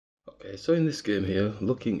Okay, so in this game here,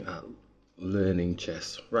 looking at learning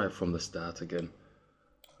chess right from the start again.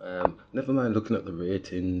 Never mind looking at the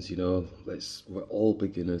ratings, we're all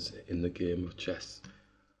beginners in the game of chess.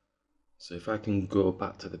 So if I can go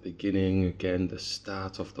back to the beginning again, the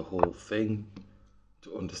start of the whole thing,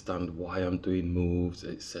 to understand why I'm doing moves,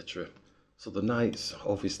 etc. So the knights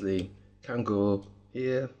obviously can go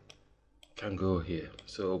here, can go here.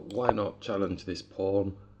 So why not challenge this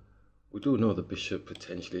pawn? We do know the bishop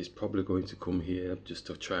potentially is probably going to come here just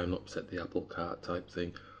to try and upset the apple cart type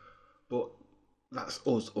thing. But that's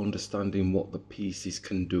us understanding what the pieces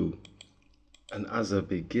can do. And as a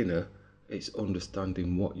beginner, it's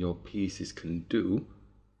understanding what your pieces can do.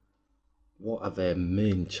 What are their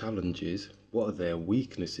main challenges? What are their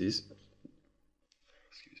weaknesses?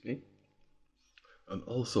 Excuse me. And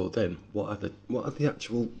also then, what are the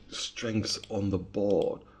actual strengths on the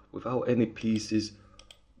board without any pieces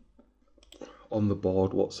on the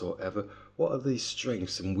board whatsoever? What are the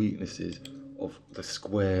strengths and weaknesses of the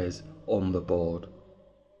squares on the board?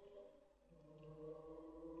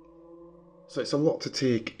 So it's a lot to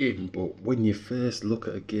take in, but when you first look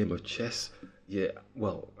at a game of chess,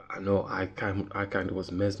 I know I kind of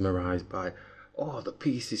was mesmerized by, oh, the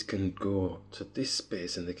pieces can go to this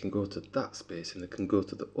space and they can go to that space and they can go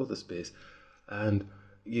to the other space, and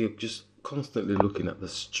you're just constantly looking at the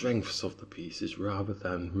strengths of the pieces rather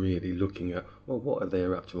than really looking at, well, what are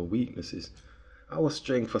their actual weaknesses. Our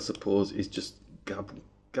strength, I suppose, is just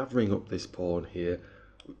gathering up this pawn here.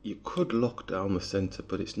 You could lock down the centre,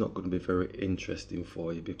 but it's not going to be very interesting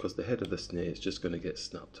for you because the head of the snake is just going to get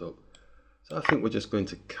snapped up. So I think we're just going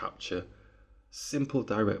to capture simple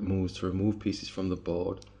direct moves to remove pieces from the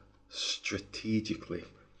board strategically.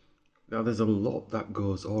 Now there's a lot that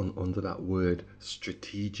goes on under that word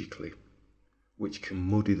strategically, which can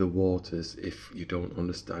muddy the waters if you don't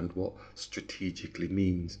understand what strategically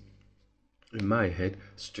means. In my head,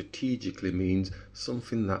 strategically means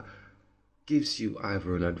something that gives you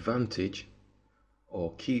either an advantage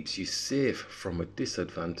or keeps you safe from a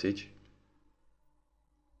disadvantage,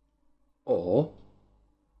 or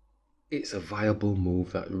it's a viable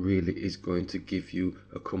move that really is going to give you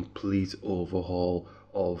a complete overhaul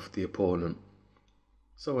of the opponent.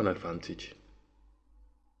 So an advantage.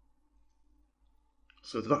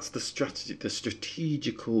 So that's the strategy. The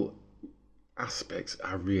strategical aspects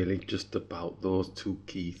are really just about those two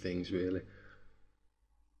key things, really.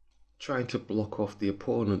 Trying to block off the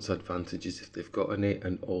opponent's advantages if they've got any,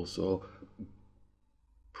 and also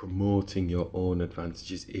promoting your own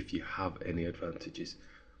advantages if you have any advantages.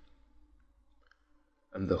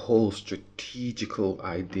 And the whole strategical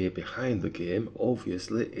idea behind the game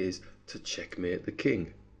obviously is to checkmate the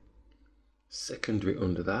king. Secondary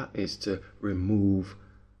under that is to remove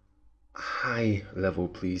high level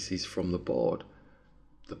pieces from the board.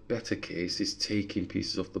 The better case is taking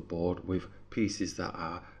pieces off the board with pieces that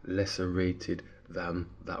are lesser rated than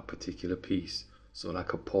that particular piece. So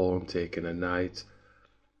like a pawn taking a knight,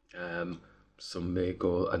 some may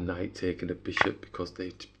go a knight taking a bishop because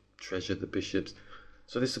they treasure the bishops.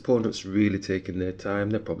 So this opponent's really taking their time.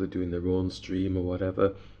 They're probably doing their own stream or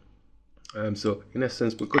whatever. So in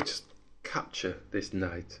essence, we're going to just capture this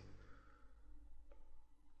knight,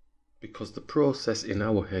 because the process in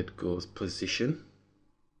our head goes position,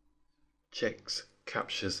 checks,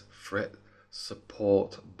 captures, threat,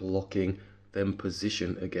 support, blocking, then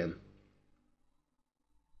position again.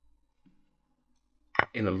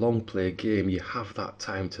 In a long play game, you have that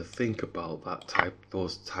time to think about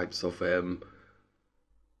those types of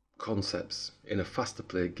concepts. In a faster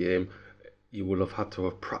play game, you will have had to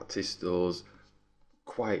have practiced those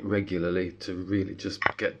quite regularly to really just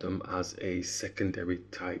get them as a secondary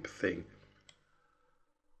type thing.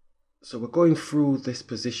 So we're going through this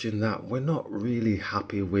position that we're not really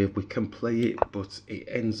happy with. We can play it, but it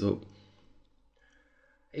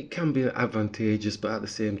can be advantageous, but at the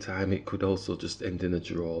same time it could also just end in a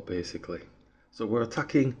draw basically. So we're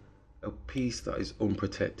attacking a piece that is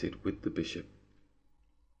unprotected with the bishop.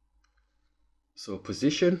 So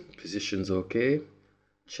position's okay,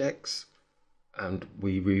 checks, and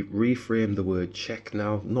we reframe the word check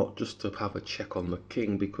now, not just to have a check on the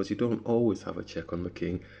king, because you don't always have a check on the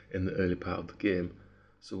king in the early part of the game.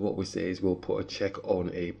 So what we say is we'll put a check on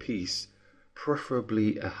a piece,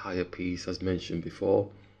 preferably a higher piece as mentioned before,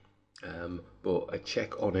 but a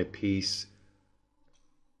check on a piece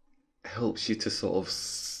helps you to sort of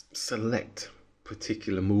select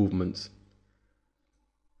particular movements.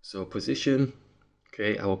 So position,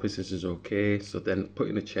 okay, our position is okay. So then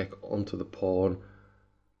putting a check onto the pawn,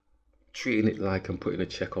 treating it like I'm putting a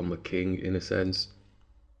check on the king in a sense.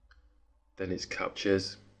 Then it's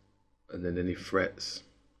captures, and then any threats.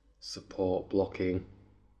 support blocking.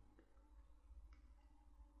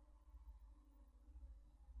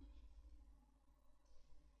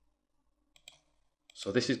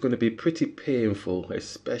 So this is going to be pretty painful,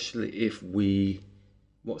 especially if we,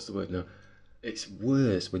 what's the word now? It's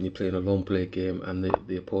worse when you're playing a long play game and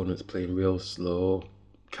the opponent's playing real slow,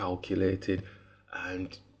 calculated,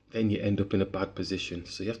 and then you end up in a bad position.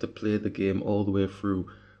 So you have to play the game all the way through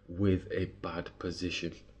with a bad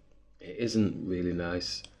position. It isn't really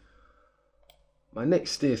nice. My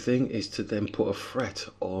next thing is to then put a threat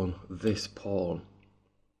on this pawn,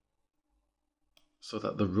 so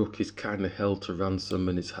that the rook is kind of held to ransom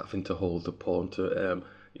and is having to hold the pawn to,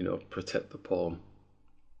 protect the pawn.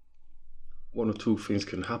 One or two things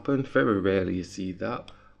can happen. Very rarely you see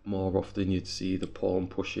that. More often you'd see the pawn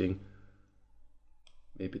pushing,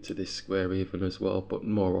 maybe to this square even as well, but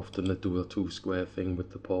more often they do a two square thing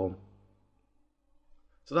with the pawn.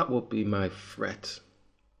 So that would be my threat.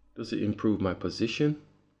 Does it improve my position?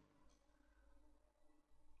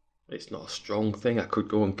 It's not a strong thing. I could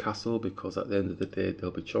go and castle because at the end of the day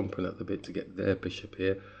they'll be chomping at the bit to get their bishop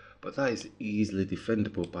here, but that is easily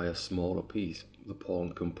defendable by a smaller piece. The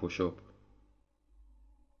pawn can push up.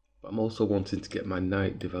 But I'm also wanting to get my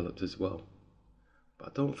knight developed as well. But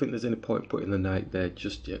I don't think there's any point putting the knight there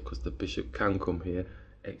just yet, because the bishop can come here,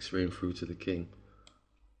 x-raying through to the king.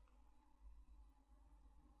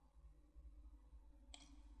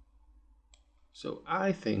 So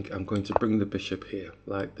I think I'm going to bring the bishop here,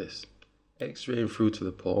 like this. X-raying through to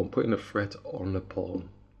the pawn, putting a threat on the pawn.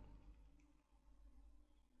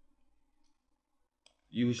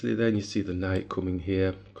 Usually then you see the knight coming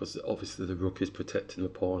here, because obviously the rook is protecting the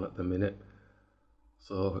pawn at the minute.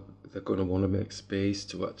 So they're going to want to make space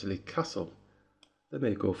to actually castle. They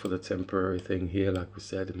may go for the temporary thing here, like we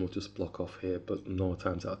said, and we'll just block off here, but 9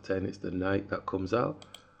 times out of 10 it's the knight that comes out.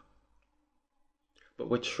 But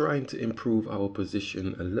we're trying to improve our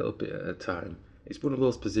position a little bit at a time. It's one of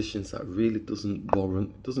those positions that really doesn't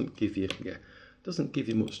give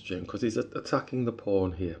you much strength, because he's attacking the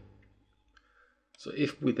pawn here. So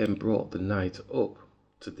if we then brought the knight up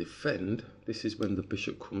to defend, this is when the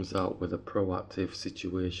bishop comes out with a proactive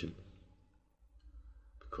situation,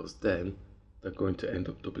 because then they're going to end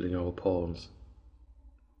up doubling our pawns.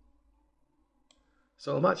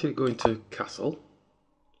 So I'm actually going to castle,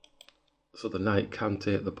 so the knight can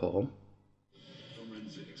take the pawn.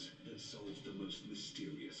 Forensics that solves the most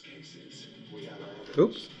mysterious cases.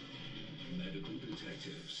 Oops. Medical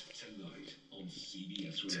Detectives tonight on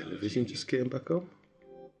CBS Reality. Television just came back on.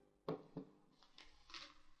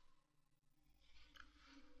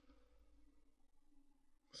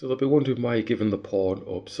 So they'll be wondering why you're giving the pawn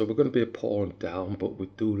up. So we're going to be a pawn down, but we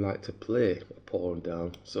do like to play a pawn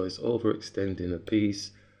down. So it's overextending a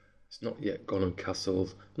piece. It's not yet gone and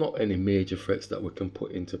castled. Not any major threats that we can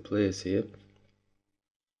put into place here.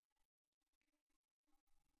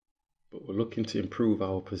 But we're looking to improve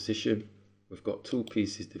our position. We've got 2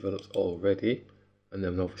 pieces developed already. And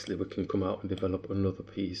then obviously we can come out and develop another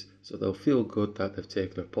piece. So they'll feel good that they've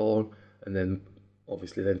taken a pawn, and then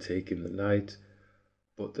obviously then taking the knight.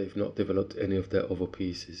 But they've not developed any of their other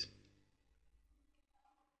pieces.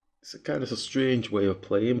 It's a kind of a strange way of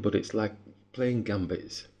playing, but it's like playing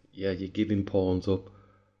gambits. Yeah, you're giving pawns up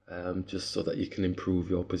just so that you can improve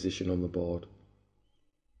your position on the board.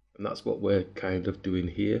 And that's what we're kind of doing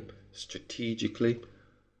here, strategically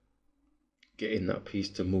getting that piece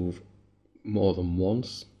to move more than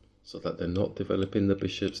once, so that they're not developing the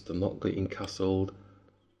bishops, they're not getting castled.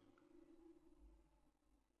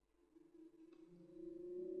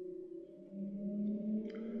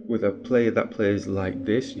 With a player that plays like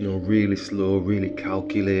this, really slow, really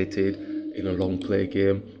calculated in a long play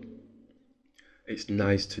game, it's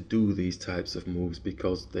nice to do these types of moves,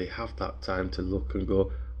 because they have that time to look and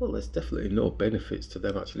go, well, there's definitely no benefits to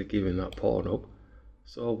them actually giving that pawn up,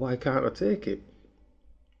 so why can't I take it?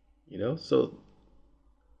 So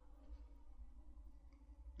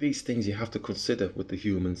these things you have to consider with the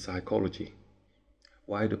human psychology.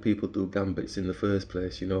 Why do people do gambits in the first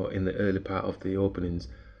place? In the early part of the openings,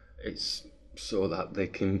 it's so that they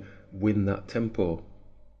can win that tempo.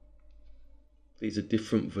 These are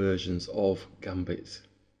different versions of gambits.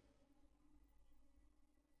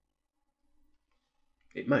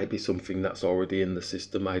 It might be something that's already in the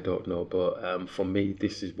system, I don't know, but for me,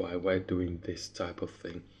 this is why we're doing this type of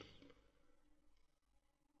thing.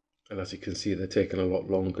 And as you can see, they're taking a lot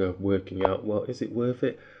longer working out, well, is it worth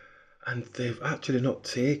it? And they've actually not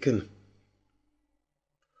taken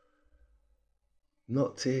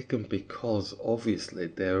because obviously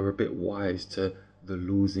they're a bit wise to the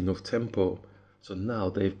losing of tempo. So now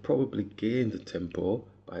they've probably gained the tempo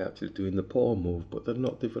by actually doing the pawn move, but they've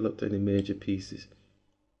not developed any major pieces.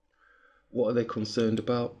 What are they concerned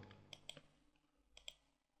about?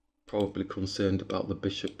 Probably concerned about the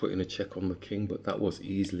bishop putting a check on the king, but that was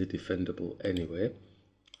easily defendable anyway.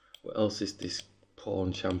 What else is this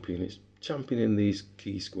pawn champion? It's championing these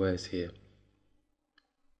key squares here.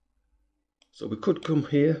 So we could come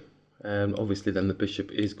here, and obviously then the bishop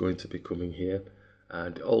is going to be coming here,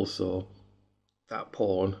 and also that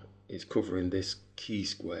pawn is covering this key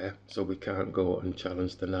square, so we can't go and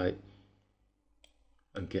challenge the knight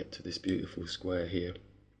and get to this beautiful square here.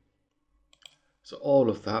 So all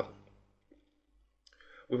of that,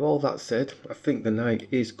 with all that said, I think the knight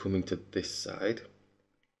is coming to this side,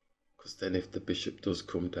 because then if the bishop does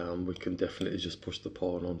come down, we can definitely just push the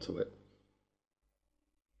pawn onto it.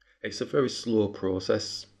 It's a very slow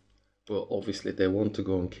process, but obviously they want to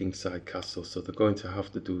go on kingside castle, so they're going to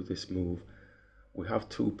have to do this move. We have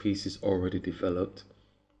two pieces already developed,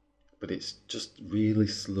 but it's just really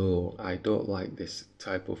slow. I don't like this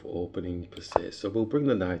type of opening per se, so we'll bring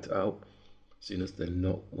the knight out, seeing as they're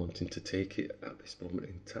not wanting to take it at this moment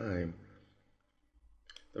in time.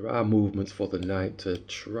 There are movements for the knight to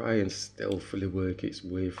try and stealthily work its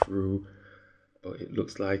way through, but it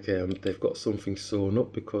looks like they've got something sewn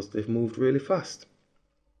up because they've moved really fast.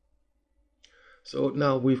 So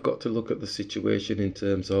now we've got to look at the situation in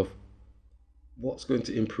terms of what's going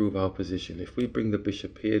to improve our position. If we bring the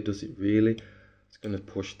bishop here, does it really? It's going to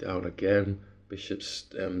push down again. Bishop's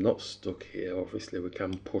not stuck here. Obviously we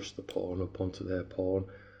can push the pawn up onto their pawn,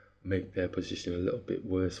 make their position a little bit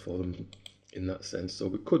worse for them in that sense. So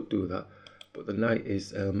we could do that, but the knight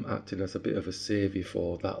is acting as a bit of a saviour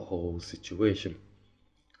for that whole situation.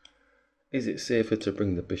 Is it safer to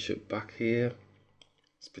bring the bishop back here?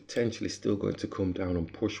 It's potentially still going to come down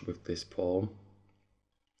and push with this pawn.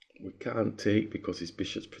 We can't take because his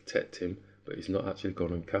bishops protect him, but he's not actually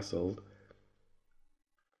gone and castled.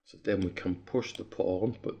 So then we can push the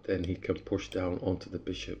pawn, but then he can push down onto the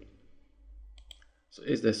bishop. So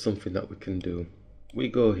is there something that we can do? We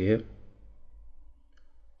go here.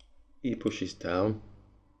 He pushes down.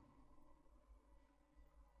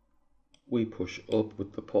 We push up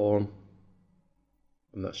with the pawn,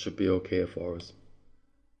 and that should be okay for us.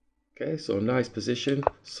 Okay, so nice position,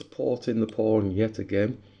 supporting the pawn yet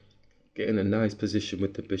again, getting a nice position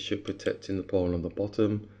with the bishop, protecting the pawn on the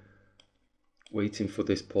bottom, waiting for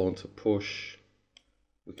this pawn to push.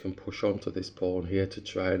 We can push onto this pawn here to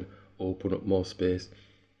try and open up more space.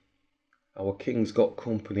 Our king's got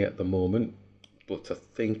company at the moment, but I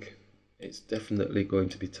think it's definitely going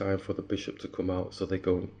to be time for the bishop to come out so they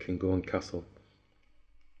can go and castle.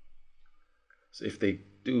 So if they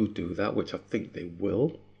do that, which I think they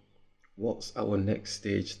will, what's our next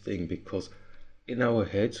stage thing? Because in our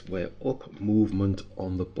heads we're up movement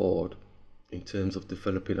on the board in terms of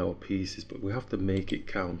developing our pieces, but we have to make it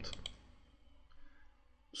count.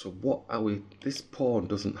 So what are we? This pawn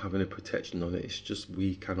doesn't have any protection on it, it's just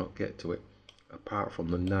we cannot get to it apart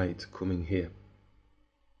from the knight coming here.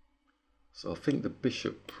 So I think the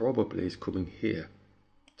bishop probably is coming here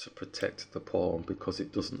to protect the pawn because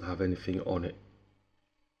it doesn't have anything on it,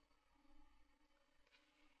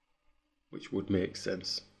 which would make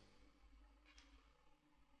sense.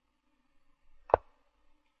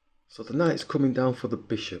 So the knight's coming down for the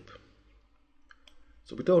bishop.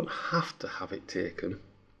 So we don't have to have it taken.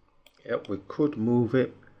 Yep, we could move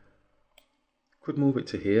it. Could move it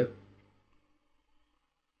to here.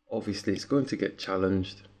 Obviously it's going to get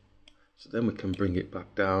challenged. So then we can bring it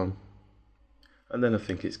back down. And then I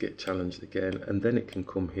think it's get challenged again. And then it can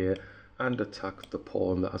come here and attack the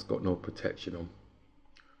pawn that has got no protection on.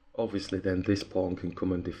 Obviously then this pawn can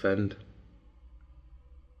come and defend.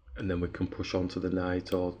 And then we can push on to the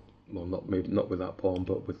knight, or well, not with that pawn,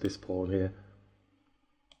 but with this pawn here.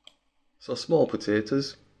 So small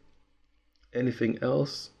potatoes. Anything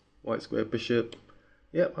else? White square bishop.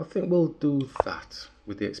 Yep, I think we'll do that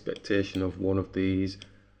with the expectation of one of these.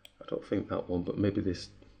 I don't think that one, but maybe this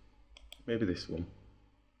one.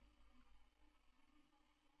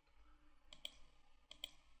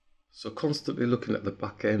 So constantly looking at the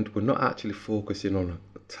back end, we're not actually focusing on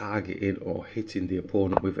targeting or hitting the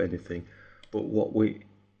opponent with anything, but what we're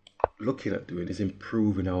looking at doing is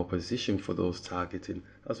improving our position for those targeting.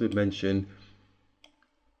 As we mentioned,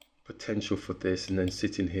 potential for this, and then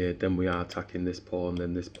sitting here, then we are attacking this pawn,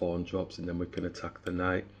 then this pawn drops, and then we can attack the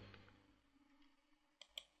knight.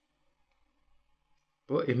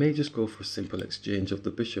 But it may just go for a simple exchange of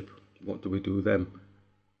the bishop. What do we do then?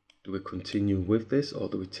 Do we continue with this, or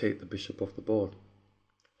do we take the bishop off the board?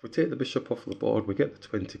 If we take the bishop off the board, we get the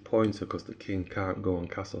 20 points because the king can't go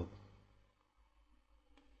and castle.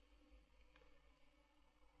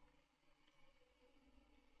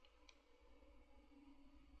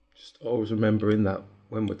 Just always remembering that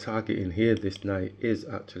when we're targeting here, this knight is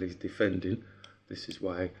actually defending. This is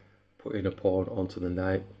why putting a pawn onto the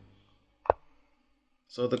knight.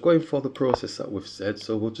 So they're going for the process that we've said,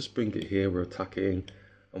 so we'll just bring it here. We're attacking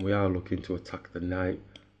and we are looking to attack the knight.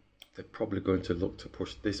 They're probably going to look to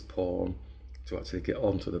push this pawn to actually get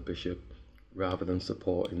onto the bishop rather than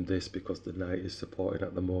supporting this, because the knight is supporting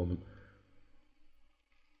at the moment.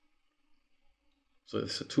 So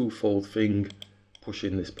it's a twofold thing,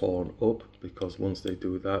 pushing this pawn up, because once they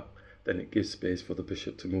do that, then it gives space for the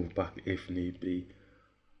bishop to move back if need be.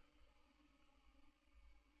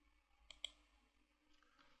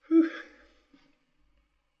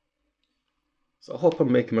 So I hope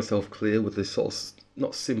I'm making myself clear with this sort of,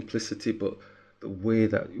 not simplicity, but the way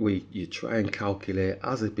that you try and calculate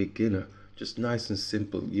as a beginner, just nice and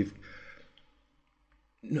simple.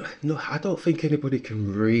 No, I don't think anybody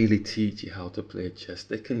can really teach you how to play chess.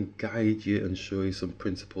 They can guide you and show you some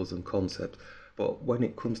principles and concepts, but when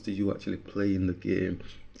it comes to you actually playing the game,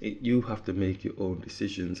 you have to make your own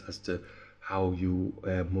decisions as to how you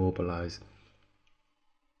mobilize.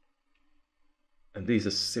 And these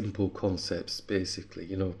are simple concepts,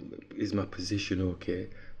 basically. Is my position okay?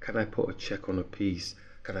 Can I put a check on a piece?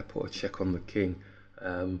 Can I put a check on the king?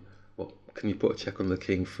 Well, can you put a check on the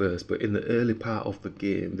king first? But in the early part of the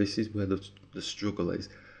game, this is where the struggle is.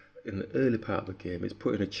 In the early part of the game, it's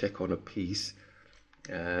putting a check on a piece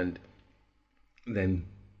and then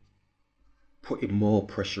putting more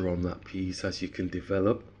pressure on that piece as you can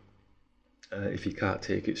develop. If you can't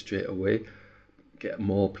take it straight away, get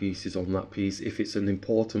more pieces on that piece. If it's an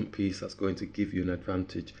important piece that's going to give you an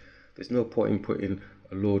advantage, there's no point in putting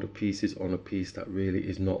a load of pieces on a piece that really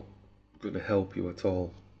is not going to help you at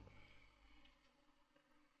all.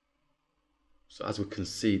 So as we can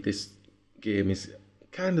see, this game is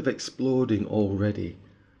kind of exploding already,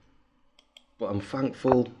 but I'm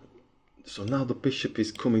thankful. So now the bishop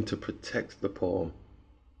is coming to protect the pawn.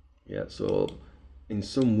 Yeah, so in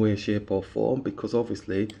some way, shape or form, because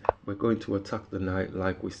obviously we're going to attack the knight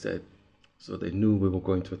like we said. So they knew we were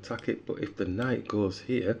going to attack it, but if the knight goes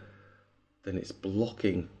here, then it's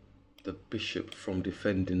blocking the bishop from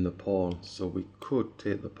defending the pawn. So we could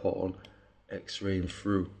take the pawn x-raying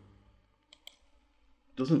through.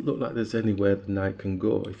 Doesn't look like there's anywhere the knight can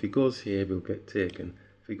go. If he goes here, he'll get taken.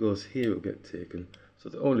 If he goes here, he'll get taken. So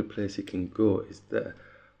the only place he can go is there.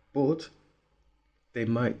 But they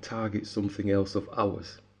might target something else of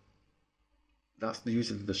ours. That's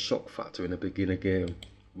usually the shock factor in a beginner game,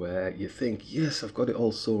 where you think, yes, I've got it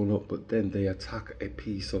all sewn up, but then they attack a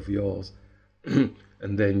piece of yours. And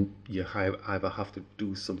then you either have to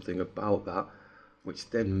do something about that, which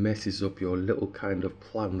then messes up your little kind of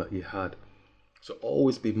plan that you had. So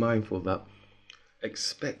always be mindful that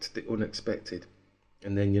expect the unexpected,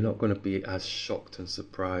 and then you're not going to be as shocked and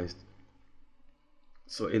surprised.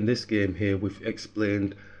 So in this game here, we've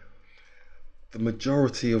explained the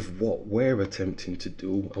majority of what we're attempting to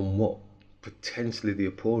do and what potentially the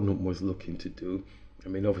opponent was looking to do. I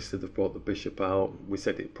mean, obviously they've brought the bishop out. We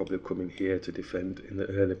said it'd probably come in here to defend in the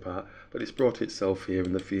early part, but it's brought itself here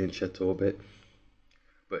in the fianchetto bit.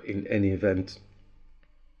 But in any event,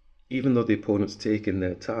 even though the opponent's taking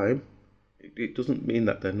their time, it doesn't mean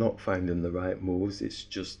that they're not finding the right moves. It's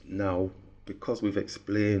just now, because we've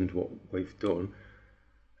explained what we've done,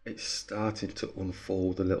 it's starting to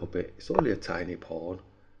unfold a little bit. It's only a tiny pawn.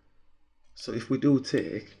 So if we do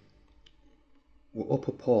take, we're up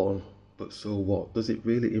a pawn, but so what? Does it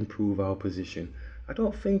really improve our position? I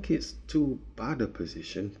don't think it's too bad a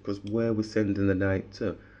position, because where we're sending the knight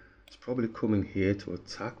to, it's probably coming here to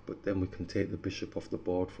attack, but then we can take the bishop off the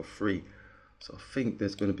board for free. So I think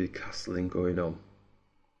there's going to be castling going on.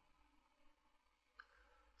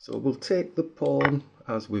 So we'll take the pawn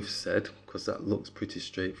as we've said, because that looks pretty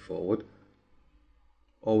straightforward.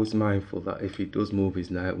 Always mindful that if he does move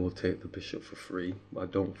his knight, we'll take the bishop for free. I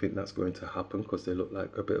don't think that's going to happen because they look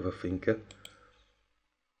like a bit of a thinker.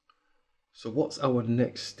 So what's our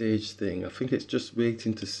next stage thing? I think it's just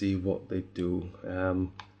waiting to see what they do.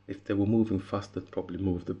 If they were moving fast, they'd probably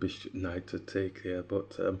move the bishop knight to take here,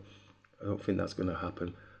 but I don't think that's going to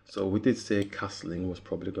happen. So we did say castling was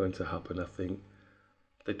probably going to happen. I think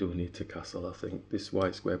they do need to castle. I think this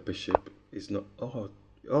white square bishop is not...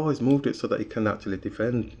 Oh, he's moved it so that he can actually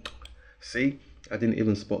defend. See, I didn't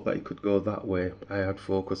even spot that he could go that way. I had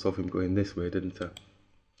focus of him going this way, didn't I?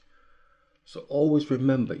 So always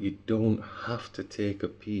remember, you don't have to take a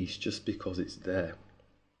piece just because it's there.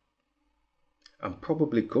 I'm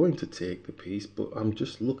probably going to take the piece, but I'm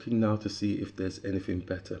just looking now to see if there's anything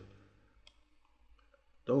better.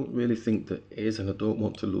 Don't really think there is, and I don't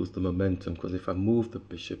want to lose the momentum, because if I move the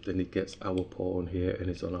bishop then it gets our pawn here and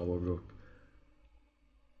it's on our rook.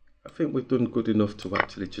 I think we've done good enough to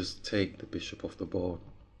actually just take the bishop off the board.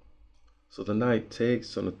 So the knight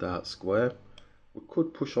takes on a dark square. We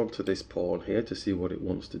could push onto this pawn here to see what it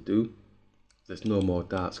wants to do. There's no more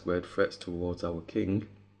dark squared threats towards our king.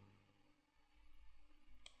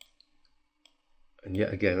 And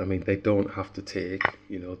yet again, I mean, they don't have to take,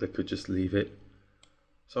 you know, they could just leave it.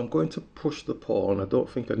 So I'm going to push the pawn. I don't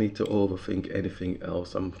think I need to overthink anything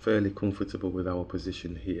else. I'm fairly comfortable with our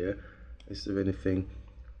position here. Is there anything?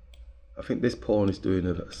 I think this pawn is doing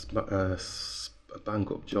a bang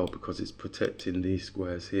up job because it's protecting these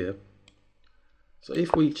squares here. So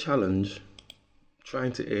if we challenge,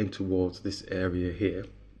 trying to aim towards this area here,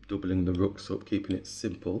 doubling the rooks up, keeping it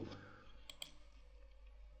simple,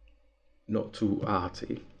 not too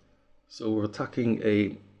arty. So we're attacking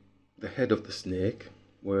the head of the snake.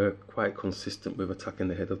 We're quite consistent with attacking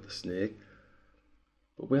the head of the snake,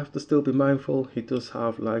 but we have to still be mindful. He does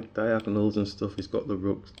have like diagonals and stuff. He's got the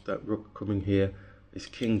rook, that rook coming here. His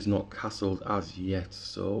king's not castled as yet,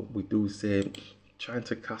 so we do say trying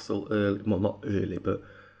to castle early, well not early, but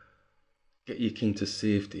get your king to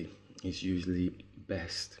safety is usually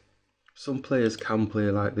best. Some players can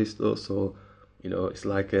play like this though, so you know, it's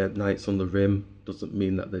like a knights on the rim. Doesn't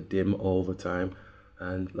mean that they're dim all the time,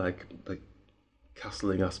 and like the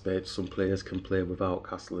castling aspect, some players can play without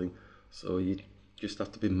castling, so you just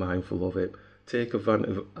have to be mindful of it. Take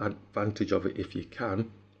advantage of it if you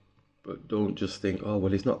can, but don't just think, oh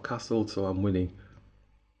well, he's not castled so I'm winning.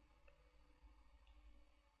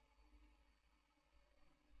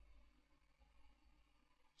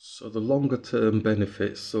 So the longer term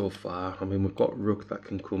benefits so far, I mean, we've got rook that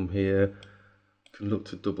can come here, can look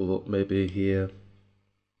to double up maybe here,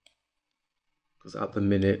 because at the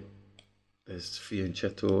minute there's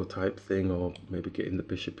fianchetto type thing, or maybe getting the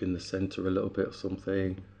bishop in the center a little bit or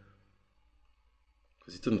something,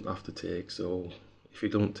 because he doesn't have to take. So if you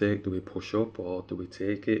don't take, do we push up or do we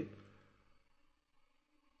take it?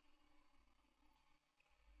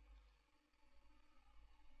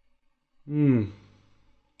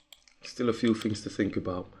 Still a few things to think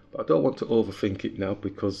about, but I don't want to overthink it now,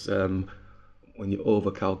 because when you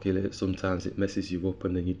overcalculate sometimes it messes you up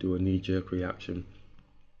and then you do a knee-jerk reaction.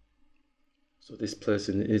 So this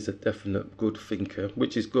person is a definite good thinker,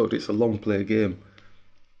 which is good. It's a long play game,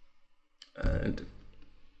 and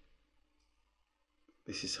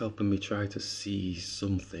this is helping me try to see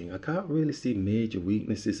something. I can't really see major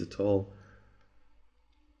weaknesses at all.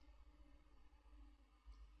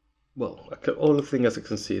 Well, all the things, as I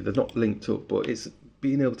can see, they're not linked up, but it's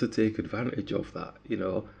being able to take advantage of that, you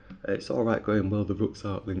know. It's all right going, well, the rooks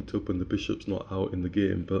aren't linked up and the bishop's not out in the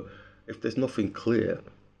game, but if there's nothing clear,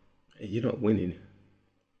 you're not winning.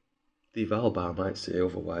 The eval bar might say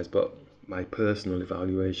otherwise, but my personal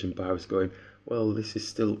evaluation bar is going, well, this is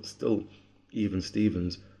still even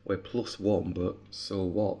Stevens. We're +1, but so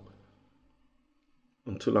what?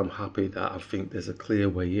 Until I'm happy that I think there's a clear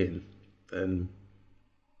way in, then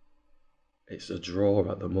it's a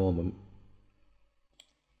draw at the moment.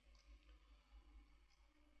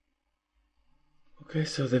 Okay,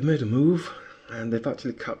 so they've made a move and they've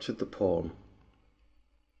actually captured the pawn.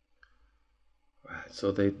 Right,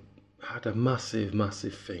 so they had a massive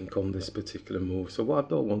think on this particular move. So what I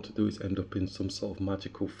don't want to do is end up in some sort of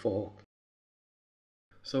magical fork.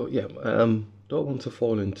 So yeah, don't want to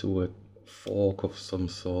fall into a fork of some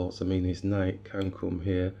sorts. I mean, his knight can come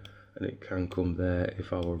here and it can come there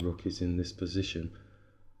if our rook is in this position.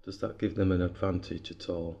 Does that give them an advantage at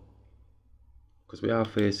all? Because we are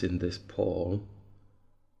facing this pawn,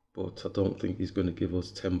 but I don't think he's going to give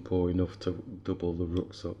us tempo enough to double the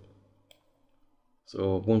rooks up.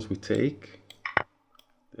 So once we take,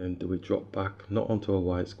 then do we drop back, not onto a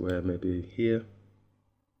white square, maybe here.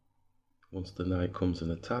 Once the knight comes and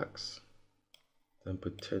attacks, then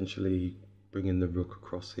potentially bringing the rook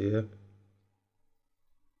across here.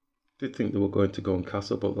 Did think they were going to go and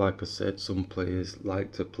castle, but like I said, some players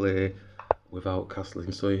like to play without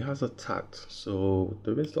castling. So he has attacked, so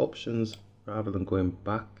there is options rather than going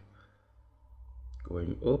back,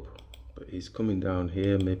 going up. But he's coming down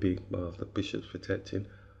here, maybe, well, the bishop's protecting.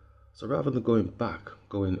 So rather than going back,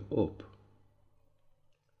 going up.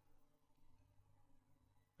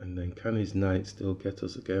 And then can his knight still get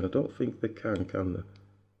us again? I don't think they can they?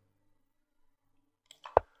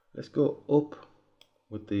 Let's go up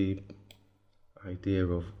with the idea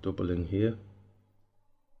of doubling here.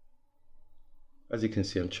 As you can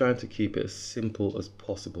see, I'm trying to keep it as simple as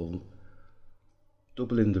possible.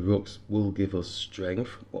 Doubling the rooks will give us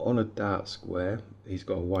strength, but on a dark square, he's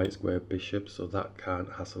got a white square bishop, so that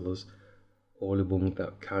can't hassle us. Only one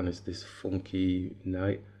that can is this funky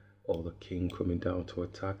knight or the king coming down to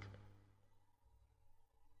attack.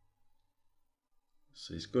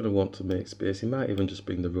 So he's going to want to make space. He might even just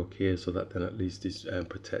bring the rook here so that then at least he's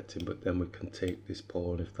protecting, but then we can take this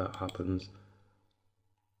pawn if that happens.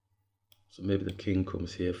 So maybe the king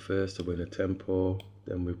comes here first to win a tempo,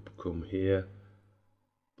 then we come here,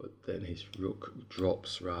 but then his rook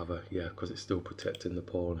drops rather, yeah, because it's still protecting the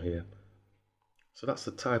pawn here. So that's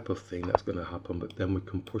the type of thing that's going to happen, but then we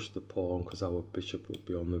can push the pawn because our bishop will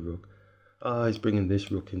be on the rook. Ah, he's bringing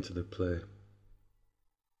this rook into the play.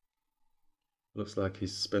 Looks like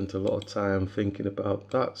he's spent a lot of time thinking about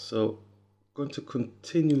that. So going to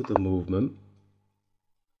continue the movement.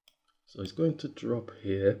 So he's going to drop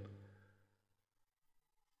here.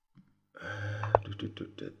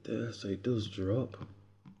 So he does drop.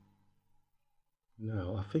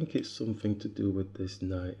 Now I think it's something to do with this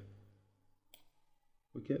knight.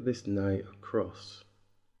 We get this knight across.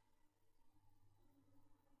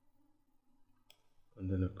 And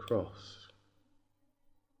then across.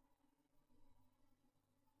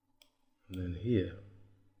 And then here,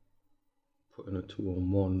 putting a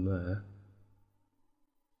 2-on-1 there.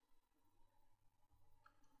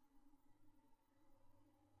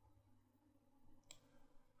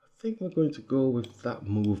 I think we're going to go with that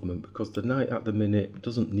movement because the knight at the minute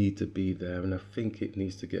doesn't need to be there, and I think it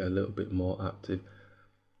needs to get a little bit more active.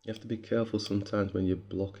 You have to be careful sometimes when you're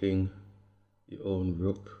blocking your own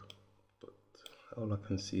rook, but all I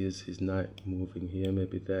can see is his knight moving here,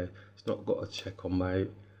 maybe there. It's not got a check on my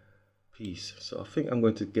piece, so I think I'm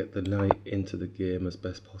going to get the knight into the game as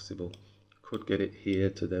best possible. Could get it here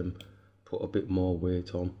to then put a bit more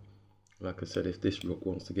weight on. Like I said, if this rook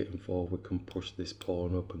wants to get involved, we can push this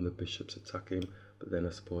pawn up and the bishop's attacking, but then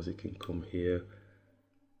I suppose he can come here.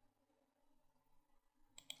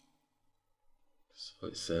 So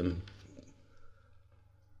it's a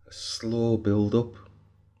slow build up.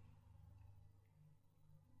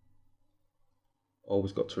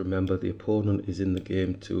 Always got to remember the opponent is in the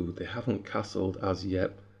game too. They haven't castled as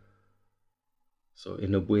yet. So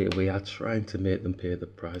in a way, we are trying to make them pay the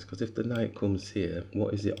price, because if the knight comes here,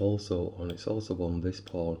 what is it also on? It's also on this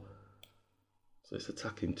pawn. So it's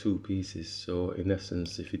attacking two pieces. So in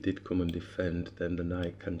essence, if he did come and defend, then the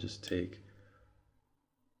knight can just take.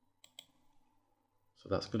 So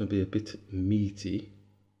that's going to be a bit meaty.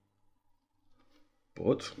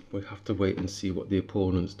 But we have to wait and see what the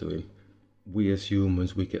opponent's doing. We as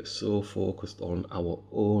humans, we get so focused on our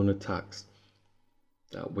own attacks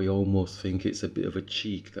that we almost think it's a bit of a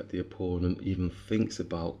cheek that the opponent even thinks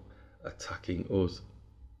about attacking us.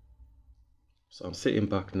 So I'm sitting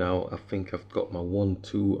back now. I think I've got my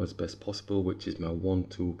 1-2 as best possible, which is my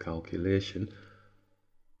 1-2 calculation.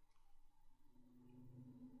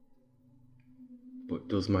 But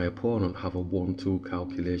does my opponent have a 1-2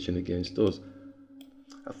 calculation against us?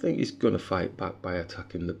 I think he's going to fight back by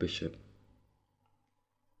attacking the bishop.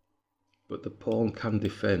 But the pawn can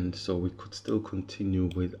defend, so we could still continue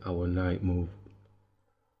with our knight move,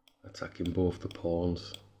 attacking both the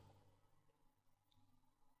pawns.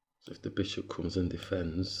 So if the bishop comes and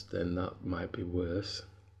defends, then that might be worse.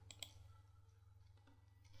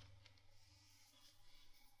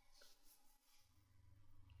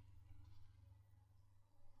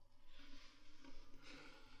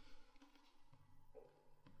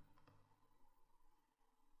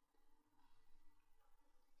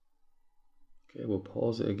 Okay, we'll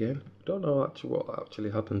pause it again. Don't know what actually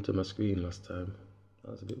happened to my screen last time.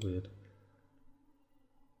 That was a bit weird.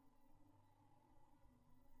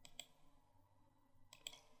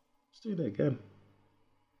 Let's do that again.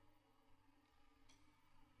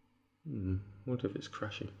 What if it's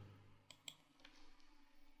crashing?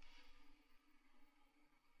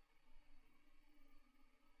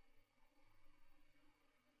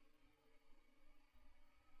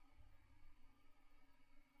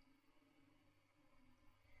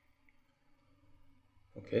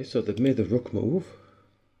 Okay, so they've made the rook move.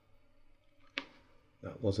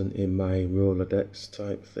 That wasn't in my Rolodex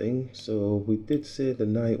type thing. So we did say the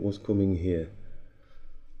knight was coming here.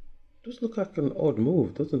 Does look like an odd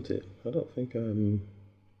move, doesn't it? I don't think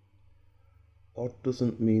odd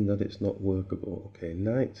doesn't mean that it's not workable. Okay,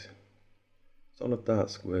 knight. It's on a dark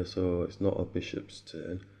square, so it's not a bishop's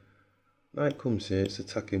turn. Knight comes here, it's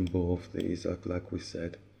attacking both these, like we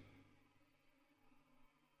said.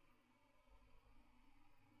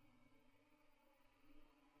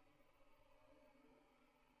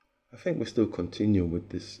 I think we still continue with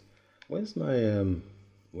this. Where's my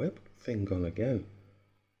web thing gone again?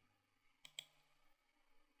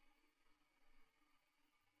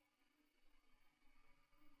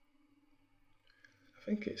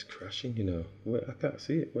 think it's crashing, you know. Wait, I can't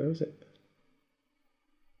see it. Where is it?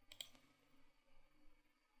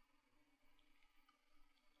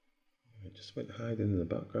 It just went hiding in the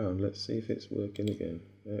background. Let's see if it's working again.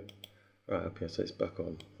 Yeah. Right, okay, so it's back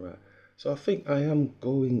on. Right. So I think I am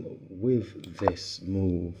going with this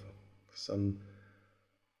move.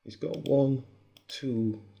 He's got 1,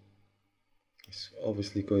 2. He's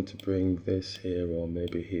obviously going to bring this here or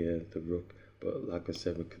maybe here, the rook. But like I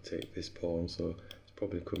said, we could take this pawn, so it's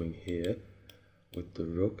probably coming here with the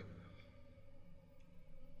rook.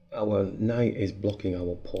 Our knight is blocking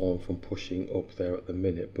our pawn from pushing up there at the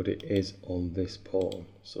minute, but it is on this pawn,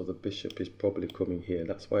 so the bishop is probably coming here.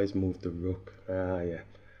 That's why he's moved the rook. Yeah,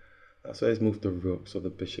 that's why he's moved the rook, so the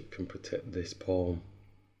bishop can protect this pawn.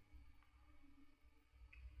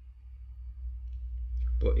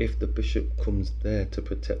 But if the bishop comes there to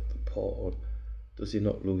protect the pawn, does he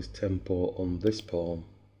not lose tempo on this pawn?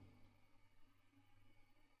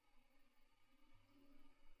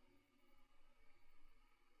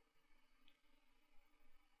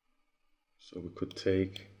 So we could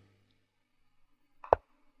take...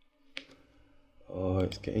 Oh,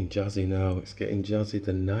 it's getting jazzy now. It's getting jazzy.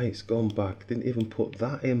 The knight's gone back. Didn't even put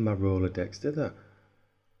that in my Rolodex, did I?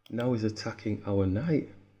 Now he's attacking our knight.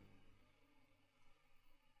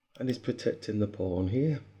 And he's protecting the pawn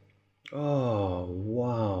here. Oh,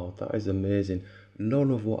 wow. That is amazing.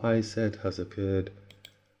 None of what I said has occurred.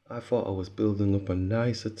 I thought I was building up a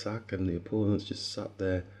nice attack and the opponent's just sat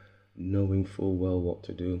there knowing full well what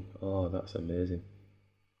to do. Oh, that's amazing.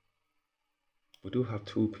 We do have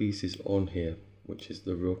 2 pieces on here, which is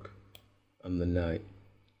the rook and the knight.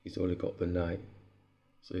 He's only got the knight.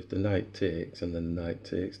 So if the knight takes and then the knight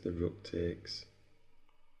takes, the rook takes.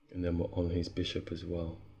 And then we're on his bishop as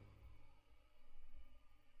well.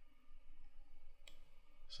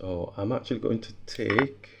 So I'm actually going to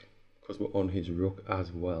take, because we're on his rook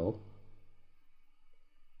as well.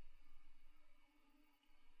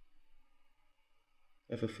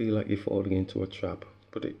 Ever feel like you're falling into a trap?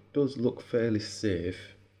 But it does look fairly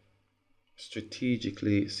safe.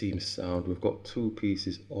 Strategically it seems sound. We've got 2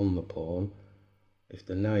 pieces on the pawn. If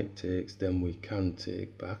the knight takes, then we can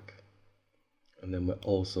take back. And then we're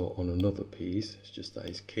also on another piece. It's just that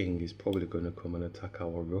his king is probably going to come and attack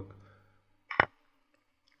our rook.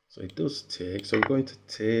 So it does take. So we're going to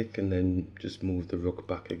take and then just move the rook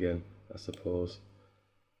back again, I suppose.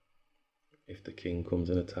 If the king comes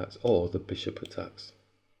and attacks, or the bishop attacks.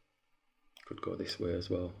 Could go this way as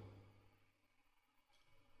well.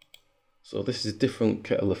 So this is a different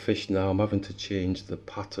kettle of fish now. I'm having to change the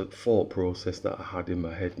pattern thought process that I had in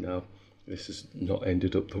my head now. This has not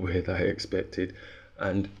ended up the way that I expected.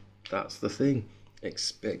 And that's the thing.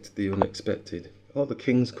 Expect the unexpected. Oh, the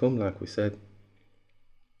king's come, like we said.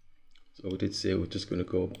 So we did say we're just going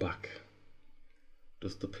to go back.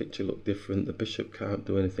 Does the picture look different? The bishop can't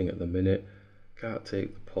do anything at the minute. Can't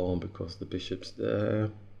take the pawn because the bishop's there.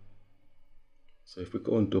 So if we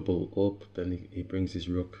go and double up, then he brings his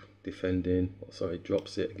rook defending. Oh, sorry,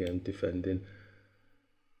 drops it again, defending.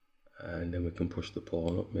 And then we can push the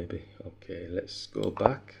pawn up maybe. Okay, let's go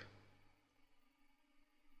back.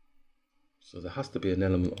 So there has to be an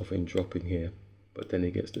element of him dropping here. But then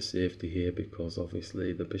he gets the safety here because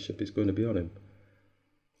obviously the bishop is going to be on him.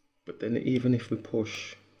 But then even if we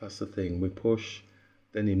push, that's the thing, we push,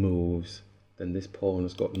 then he moves, then this pawn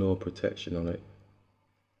has got no protection on it.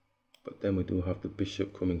 But then we do have the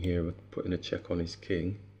bishop coming here, putting a check on his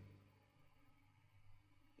king.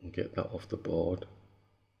 And get that off the board.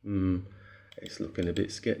 It's looking a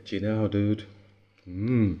bit sketchy now, dude.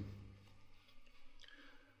 Yeah,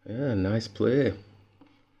 nice play.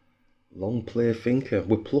 Long play thinker.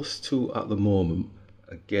 We're +2 at the moment.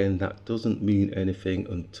 Again, that doesn't mean anything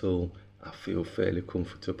until I feel fairly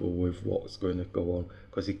comfortable with what's going to go on,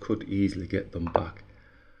 because he could easily get them back.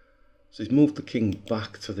 So he's moved the king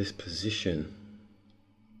back to this position.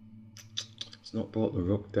 It's not brought the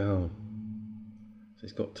rook down. So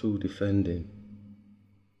he's got 2 defending.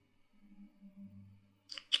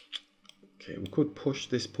 Okay, we could push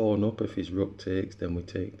this pawn up. If his rook takes, then we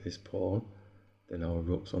take this pawn. Then our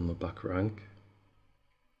rook's on the back rank.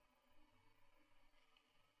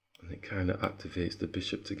 And it kind of activates the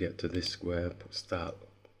bishop to get to this square. Start.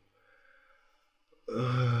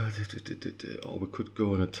 Or we could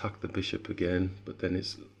go and attack the bishop again, but then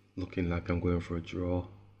it's looking like I'm going for a draw.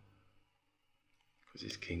 Because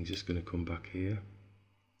his king's just going to come back here.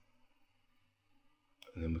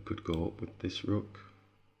 And then we could go up with this rook.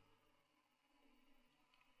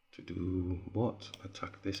 To do what?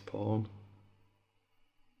 Attack this pawn.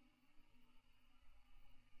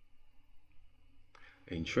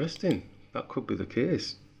 Interesting. That could be the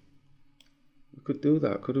case. We could do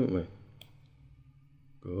that, couldn't we?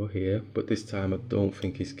 Go here, but this time I don't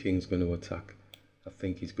think his king's going to attack. I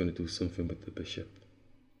think he's going to do something with the bishop.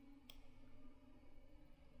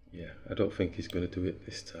 Yeah, I don't think he's going to do it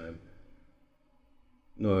this time.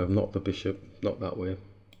 No, not the bishop, not that way,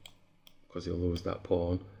 because he'll lose that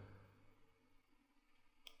pawn.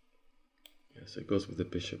 Yeah, so it goes with the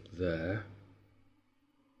bishop there.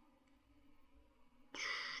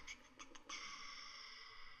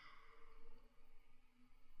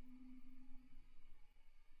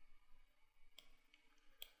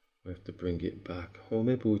 We have to bring it back. Or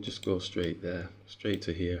maybe we'll just go straight there, straight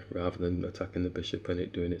to here, rather than attacking the bishop and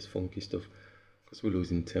it doing its funky stuff. Because we're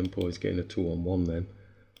losing tempo. He's getting a 2-on-1 then,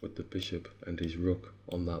 with the bishop and his rook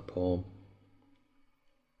on that pawn.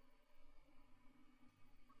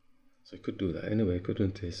 So he could do that anyway,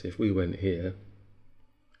 couldn't he? So if we went here,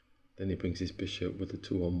 then he brings his bishop with the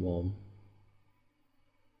 2-on-1.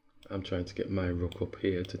 I'm trying to get my rook up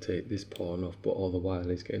here to take this pawn off, but all the while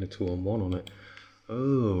he's getting a 2-on-1 on it.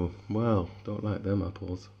 Oh, well, don't like them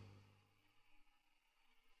apples.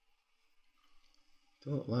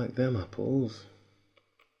 Don't like them apples.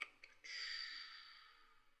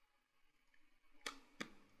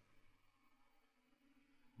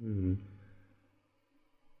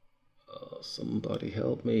 Oh, somebody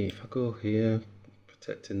help me. If I go here,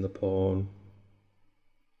 protecting the pawn,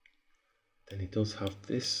 then he does have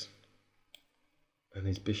this. And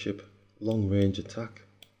his bishop, long range attack.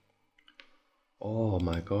 Oh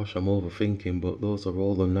my gosh, I'm overthinking, but those are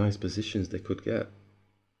all the nice positions they could get.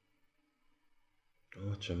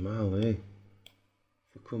 Oh, Jamal, eh?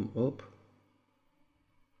 If we come up.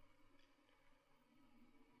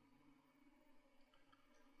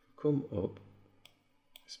 Come up.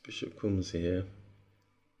 This bishop comes here.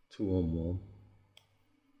 2-on-1.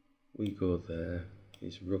 We go there.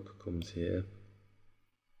 His rook comes here.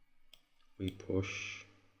 We push.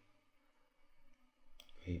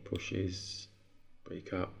 He pushes. But he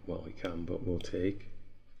can't, well he can, but we'll take.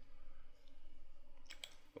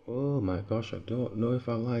 Oh my gosh, I don't know if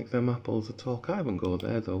I like them apples at all. Can't even go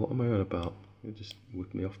there though, what am I on about? You just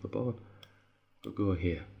whip me off the board. But go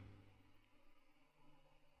here.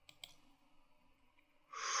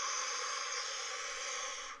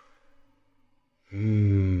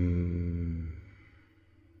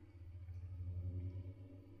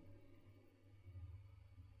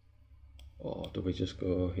 Or do we just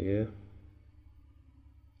go here?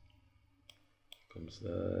 Comes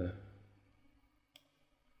there.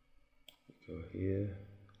 We go here.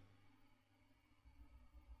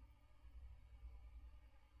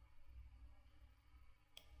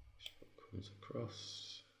 Comes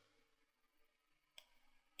across.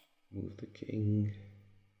 Move the king.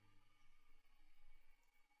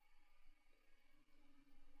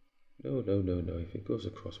 No. If it goes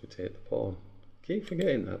across, we take the pawn. Keep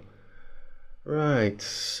forgetting that. Right,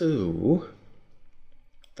 so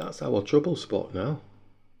that's our trouble spot now.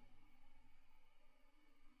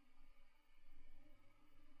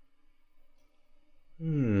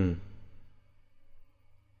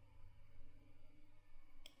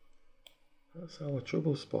 That's our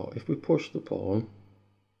trouble spot. If we push the pawn,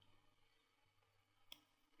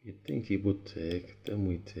 you'd think he would take, then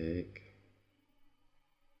we take.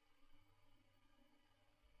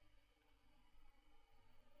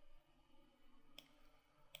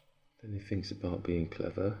 Then he thinks about being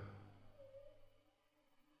clever.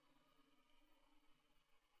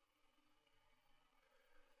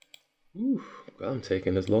 Ooh, I'm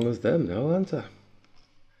taking as long as them now, aren't I?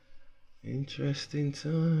 Interesting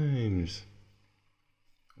times.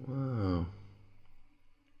 Wow.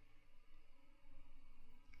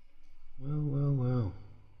 Well.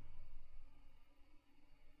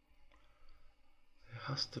 There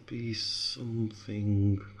has to be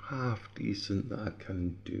something half decent that I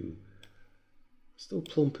can do. Still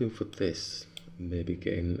plumping for this, maybe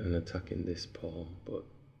getting an attack in this pawn, but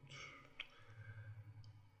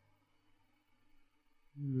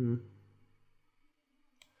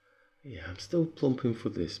yeah, I'm still plumping for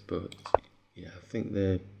this, but yeah, I think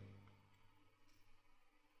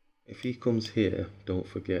if he comes here, don't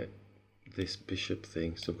forget this bishop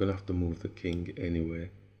thing, so we're gonna have to move the king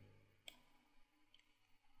anyway.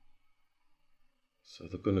 So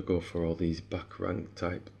they're gonna go for all these back rank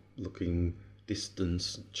type looking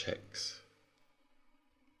distance checks.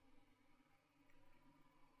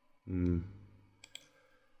 And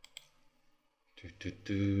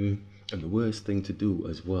the worst thing to do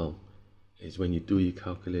as well is when you do your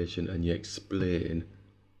calculation and you explain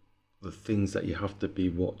the things that you have to be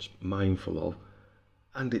mindful of,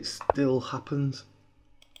 and it still happens.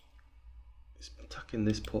 It's attacking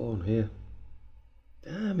this pawn here.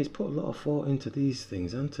 Damn, he's put a lot of thought into these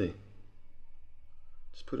things, hasn't he?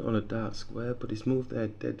 Just put it on a dark square, but he's moved there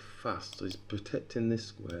dead fast, so he's protecting this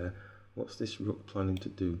square. What's this rook planning to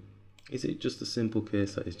do? Is it just a simple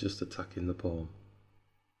case that he's just attacking the pawn?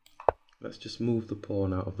 Let's just move the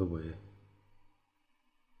pawn out of the way.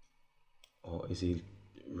 Or is he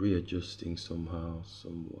readjusting somehow,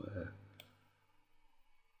 somewhere?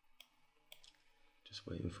 Just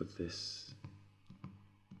waiting for this.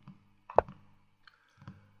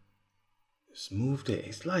 Just moved it.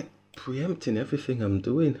 It's like preempting everything I'm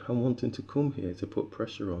doing. I'm wanting to come here to put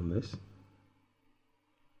pressure on this.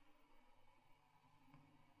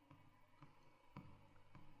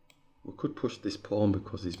 We could push this pawn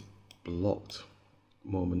because he's blocked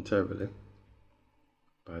momentarily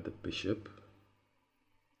by the bishop.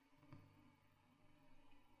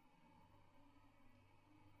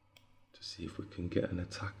 To see if we can get an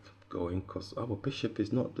attack going, because our bishop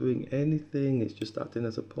is not doing anything, it's just acting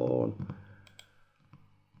as a pawn.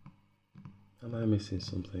 Am I missing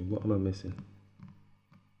something? What am I missing?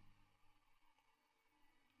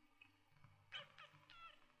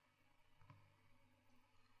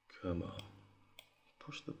 Come on.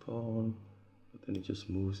 Push the pawn, but then he just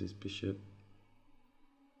moves his bishop.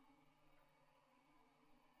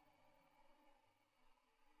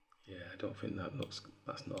 Yeah, I don't think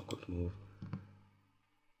that's not a good move.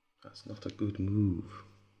 That's not a good move.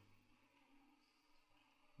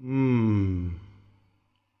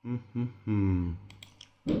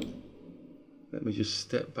 Let me just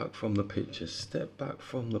step back from the picture. Step back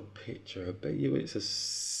from the picture. I bet you it's a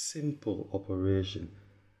simple operation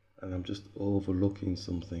and I'm just overlooking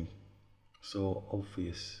something so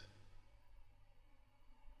obvious.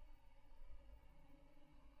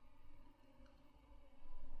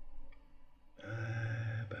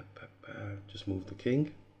 Just move the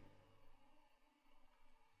king.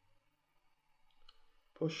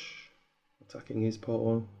 Push, attacking his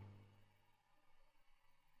pawn.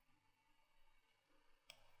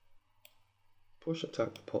 Push,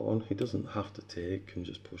 attack the pawn. He doesn't have to take, can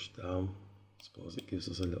just push down. I suppose it gives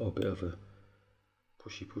us a little bit of a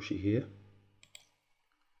pushy here.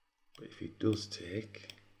 But if he does take,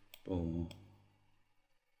 boom,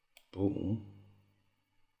 boom,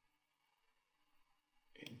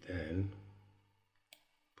 it then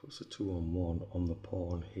puts a 2-on-1 on the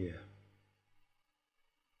pawn here.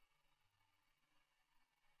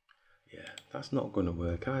 Yeah, that's not going to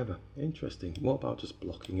work either. Interesting. What about just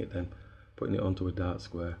blocking it then? Putting it onto a dark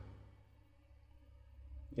square.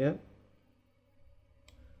 Yeah.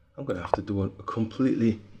 I'm going to have to do a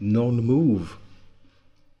completely non-move.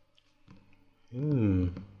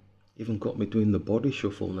 Even got me doing the body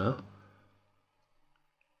shuffle now.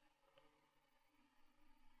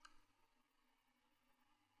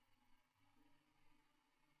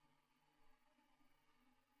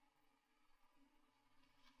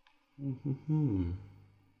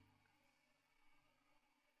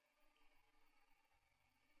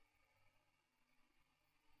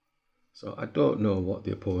 So I don't know what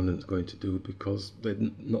the opponent's going to do because they're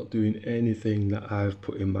not doing anything that I've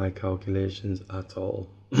put in my calculations at all.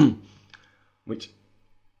 Which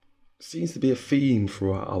seems to be a theme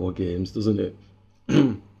throughout our games, doesn't it?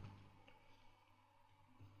 And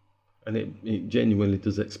it genuinely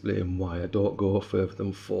does explain why I don't go further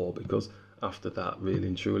than 4, because after that, really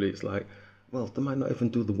and truly, it's like, well, they might not even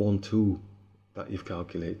do the 1-2 that you've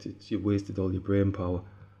calculated. You've wasted all your brain power.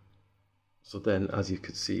 So then, as you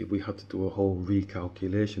could see, we had to do a whole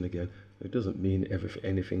recalculation again. It doesn't mean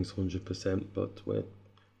anything's 100%, but we're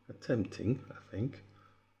attempting, I think.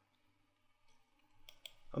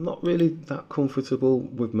 I'm not really that comfortable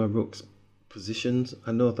with my rook's positions.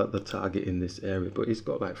 I know that the target in this area, but he's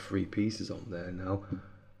got like 3 pieces on there now.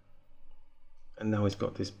 And now he's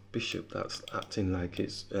got this bishop that's acting like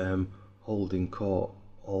it's holding court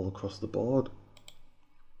all across the board.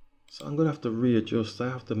 So I'm going to have to readjust. I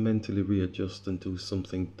have to mentally readjust and do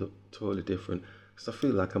something totally different. Because I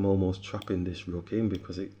feel like I'm almost trapping this rook in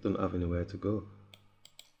because it doesn't have anywhere to go.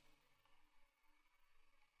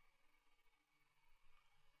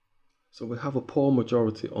 So we have a pawn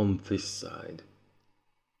majority on this side.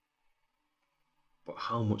 But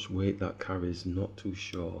how much weight that carries, not too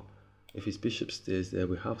sure. If his bishop stays there,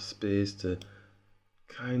 we have space to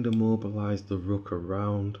kind of mobilize the rook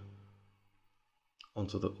around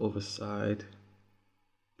onto the other side.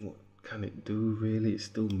 What can it do really? It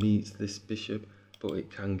still meets this bishop, but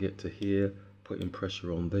it can get to here, putting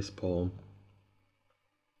pressure on this pawn.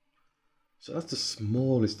 So that's the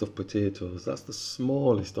smallest of potatoes, that's the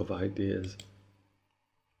smallest of ideas.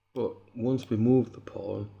 But once we move the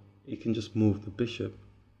pawn, you can just move the bishop.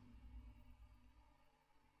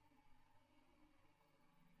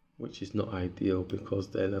 which is not ideal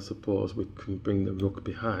because then I suppose we can bring the rook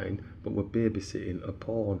behind, but we're babysitting a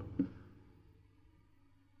pawn.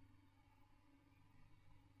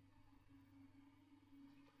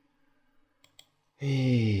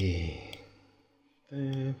 Hey,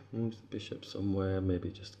 there moves the bishop somewhere,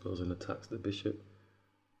 maybe just goes and attacks the bishop.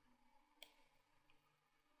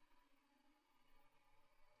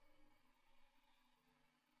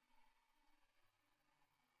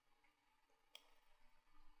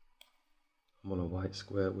 I'm on a white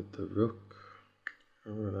square with the rook.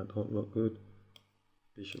 Oh, that don't look good.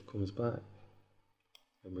 Bishop comes back.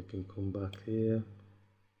 Then we can come back here.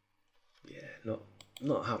 Yeah,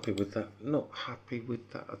 not happy with that. Not happy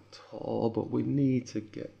with that at all. But we need to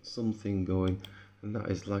get something going, and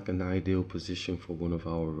that is like an ideal position for one of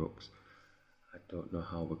our rooks. I don't know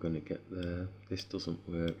how we're going to get there. This doesn't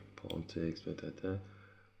work. Pawn takes.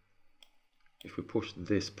 If we push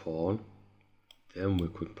this pawn, then we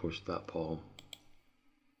could push that pawn.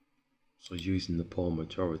 So using the pawn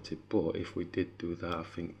majority, but if we did do that, I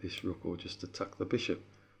think this rook will just attack the bishop.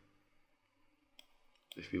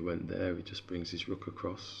 If he went there, he just brings his rook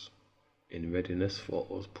across in readiness for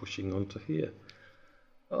us pushing onto here.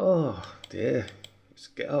 Oh dear, his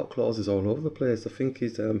get out clauses all over the place. I think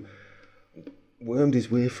he's wormed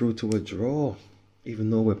his way through to a draw,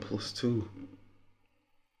 even though we're +2.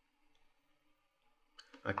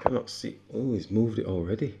 I cannot see. Oh, he's moved it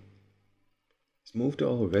already. He's moved it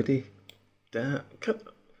already. Damn.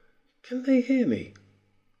 Can they hear me?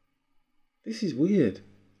 This is weird.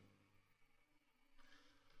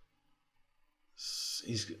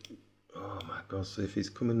 Oh my god, so if he's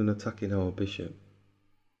coming and attacking our bishop.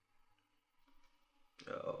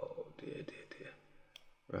 Oh dear.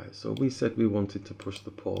 Right, so we said we wanted to push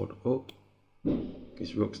the pawn up.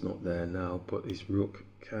 His rook's not there now, but his rook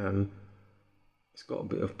can. It's got a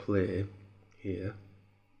bit of play here.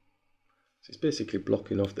 So it's basically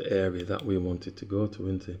blocking off the area that we wanted to go to,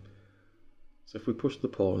 isn't it? So if we push the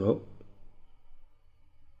pawn up,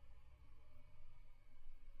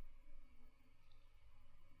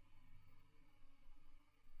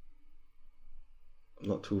 I'm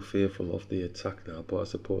not too fearful of the attack now, but I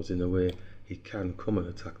suppose in a way he can come and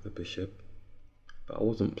attack the bishop. But I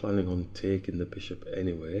wasn't planning on taking the bishop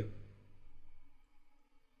anyway.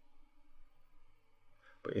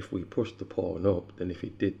 But if we push the pawn up, then if he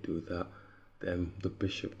did do that, then the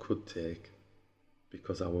bishop could take,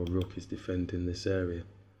 because our rook is defending this area.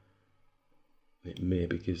 It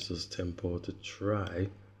maybe gives us tempo to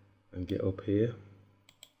try and get up here.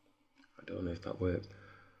 I don't know if that works.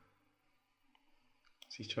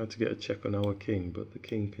 So he's trying to get a check on our king, but the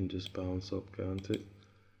king can just bounce up, can't it?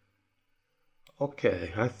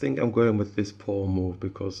 Okay, I think I'm going with this pawn move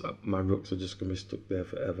because my rooks are just going to be stuck there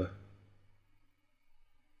forever.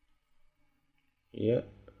 Yeah.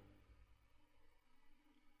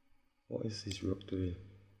 What is this rook doing?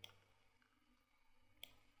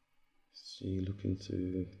 Is he looking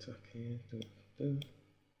to attack here?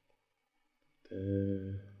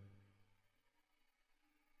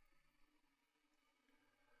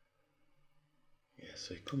 Yeah,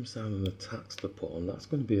 so he comes down and attacks the pawn. That's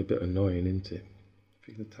going to be a bit annoying, isn't it?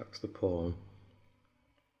 If he attacks the pawn.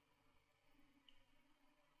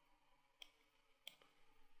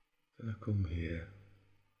 Then I come here.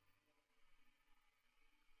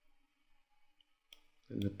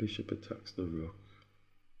 Then the bishop attacks the rook.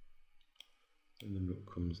 And the rook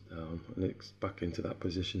comes down. And it's back into that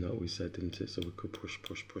position that we said, isn't it? So we could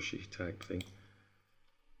pushy type thing.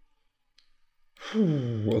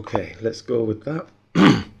 Okay, let's go with that.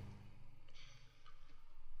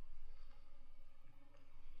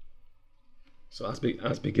 So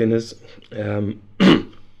as beginners, if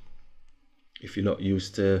you're not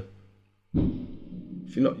used to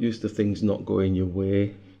things not going your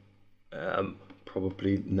way,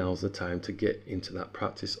 probably now's the time to get into that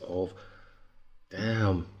practice of,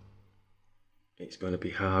 damn, it's going to be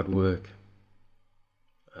hard work.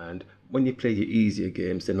 And when you play your easier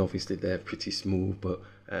games, then obviously they're pretty smooth, but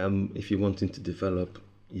if you're wanting to develop,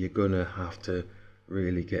 you're going to have to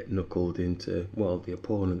really get knuckled into, well, the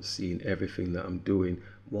opponent's seeing everything that I'm doing.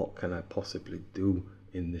 What can I possibly do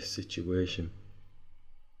in this situation?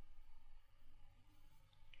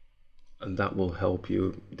 And that will help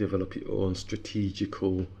you develop your own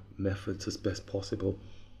strategical methods as best possible.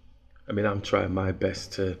 I mean, I'm trying my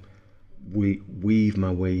best to weave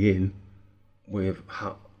my way in with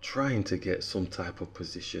trying to get some type of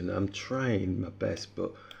position. I'm trying my best,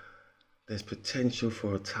 but there's potential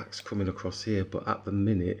for attacks coming across here, but at the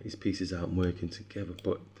minute his pieces aren't working together,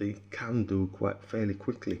 but they can do quite fairly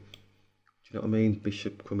quickly. Do you know what I mean?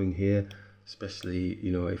 Bishop coming here, especially,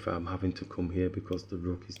 you know, if I'm having to come here because the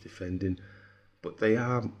rook is defending. But they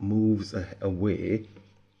are moves away.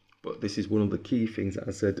 But this is one of the key things that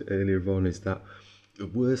I said earlier on, is that the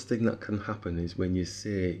worst thing that can happen is when you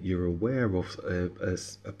say you're aware of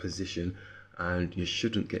a position and you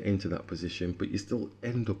shouldn't get into that position, but you still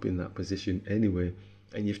end up in that position anyway,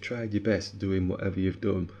 and you've tried your best doing whatever you've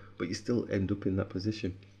done, but you still end up in that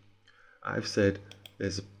position. I've said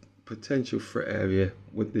there's a potential threat area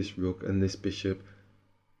with this rook and this bishop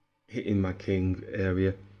hitting my king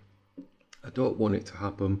area. I don't want it to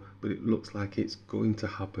happen, but it looks like it's going to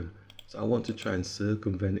happen. So I want to try and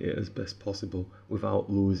circumvent it as best possible without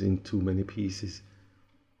losing too many pieces.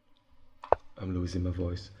 I'm losing my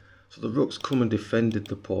voice. So the rook's come and defended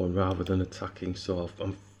the pawn rather than attacking, so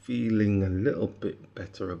I'm feeling a little bit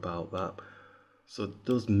better about that. So it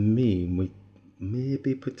does mean we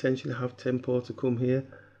maybe potentially have tempo to come here.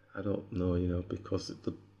 I don't know, you know, because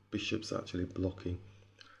the bishop's actually blocking.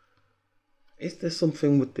 Is there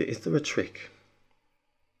something with the, is there a trick?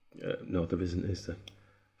 No, there isn't, is there?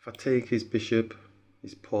 If I take his bishop,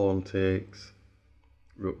 his pawn takes,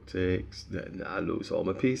 rook takes, then I lose all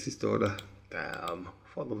my pieces, don't I? Damn.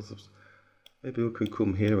 Maybe we can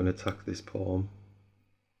come here and attack this pawn.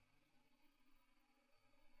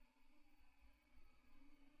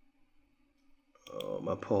 Oh,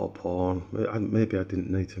 my poor pawn. Maybe I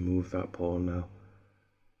didn't need to move that pawn now.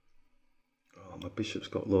 Oh, my bishop's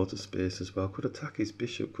got loads of space as well. Could attack his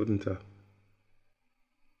bishop, couldn't I?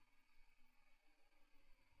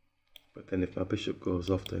 But then if my bishop goes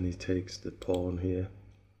off, then he takes the pawn here.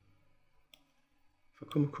 If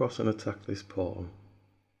I come across and attack this pawn,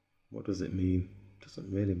 what does it mean? It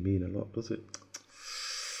doesn't really mean a lot, does it?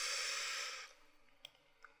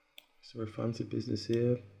 Is there a fancy business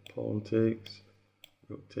here? Pawn takes,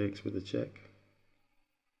 rook takes with a check.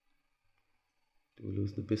 Do we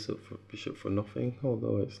lose the bishop for nothing?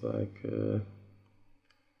 Although it's like,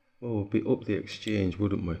 well, we'd be up the exchange,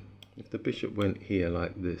 wouldn't we? If the bishop went here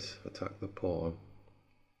like this, attack the pawn.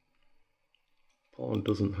 Pawn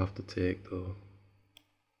doesn't have to take though.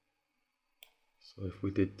 So if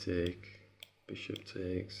we did take, bishop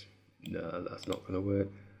takes, no, that's not going to work.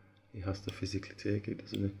 He has to physically take it,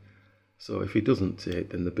 doesn't he? So if he doesn't take,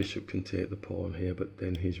 then the bishop can take the pawn here, but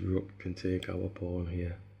then his rook can take our pawn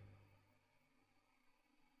here.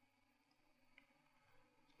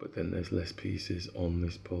 But then there's less pieces on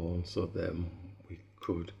this pawn, so then we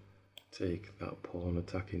could take that pawn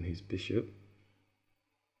attacking his bishop.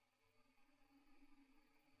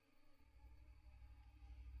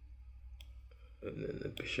 And then the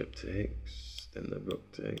bishop takes, then the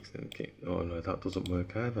rook takes, then the king. Oh no, that doesn't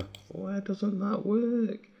work either. Why doesn't that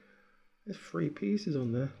work? There's 3 pieces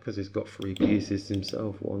on there, because he's got 3 pieces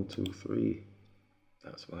himself. 1, 2, 3.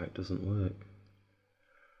 That's why it doesn't work.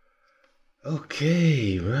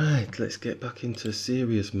 Okay, right, let's get back into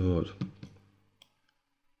serious mode.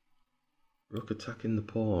 Rook attacking the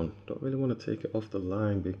pawn. Don't really want to take it off the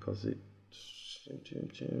line because it...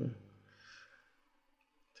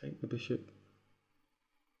 Take the bishop.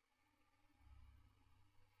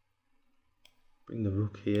 Bring the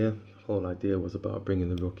rook here. The whole idea was about bringing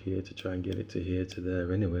the rook here to try and get it to here to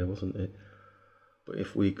there anyway, wasn't it? But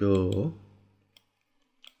if we go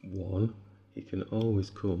 1, he can always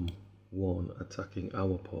come 1 attacking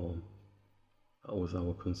our pawn. That was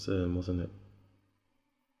our concern, wasn't it?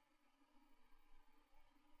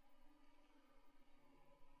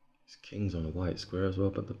 His king's on a white square as well,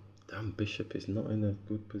 but the damn bishop is not in a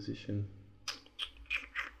good position.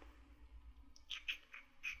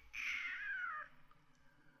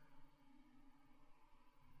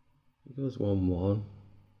 He goes 1-1.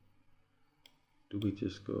 Do we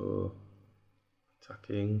just go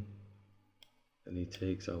attacking? And he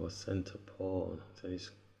takes our centre pawn. So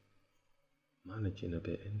he's managing a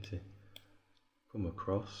bit, isn't he? Come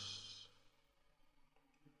across.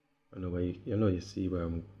 I know you see where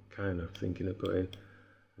I'm kind of thinking of going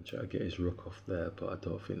and try to get his rook off there, but I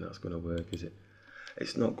don't think that's going to work, is it?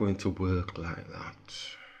 It's not going to work like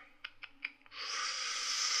that.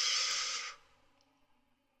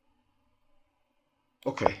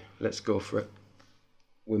 Okay, let's go for it.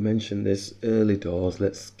 We mentioned this early doors,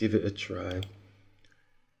 let's give it a try.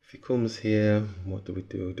 If he comes here, what do?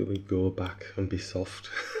 Do we go back and be soft?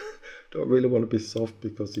 Don't really want to be soft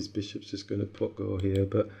because his bishop's just going to go here,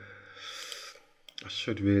 but I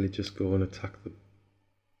should really just go and attack the...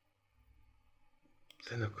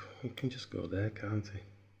 Then he can just go there, can't he?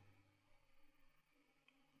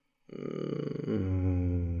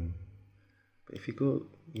 But if he go...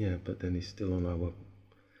 Yeah, but then he's still on our...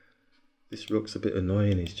 This rook's a bit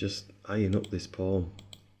annoying, he's just eyeing up this pawn.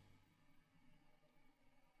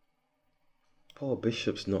 Poor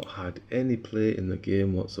bishop's not had any play in the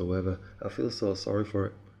game whatsoever. I feel so sorry for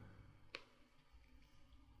it.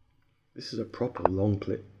 This is a proper long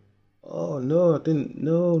play. Oh no, I didn't.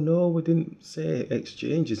 No, we didn't say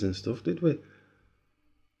exchanges and stuff, did we?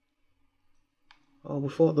 Oh, we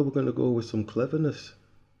thought they were going to go with some cleverness.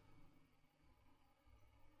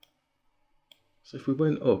 So if we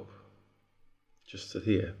went up just to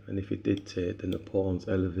here, and if it did take, then the pawn's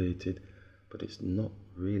elevated, but it's not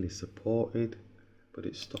really supported, but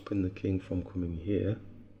it's stopping the king from coming here.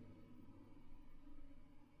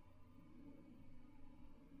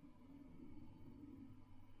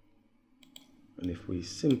 And if we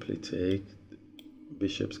simply take,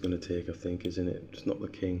 bishop's going to take, I think, isn't it? It's not the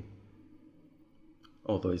king.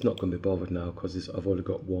 Although he's not going to be bothered now because I've only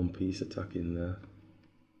got one piece attacking there.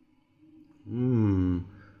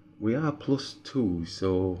 We are +2,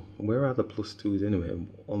 so where are the +2s anyway?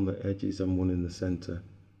 On the edges and one in the center.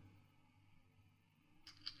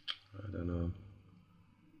 I don't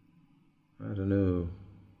know.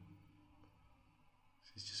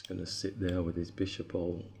 He's just going to sit there with his bishop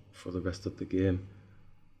all for the rest of the game.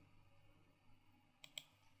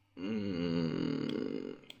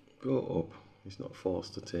 Go up. He's not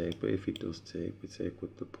forced to take, but if he does take, we take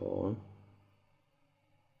with the pawn.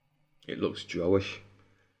 It looks drawish.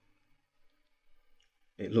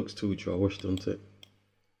 It looks too drawish, doesn't it?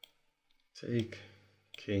 Take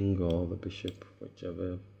king or the bishop,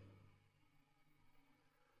 whichever.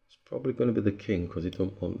 It's probably going to be the king because he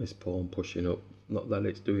don't want this pawn pushing up. Not that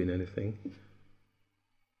it's doing anything.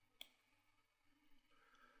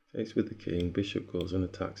 Takes with the king, bishop goes and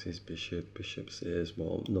attacks his bishop. Bishop says,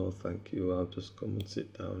 well, no thank you, I'll just come and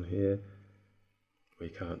sit down here. We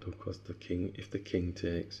can't do because the king, if the king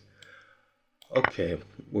takes. Okay,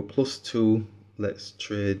 we're +2, let's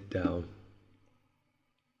trade down.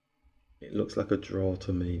 It looks like a draw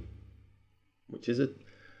to me, which is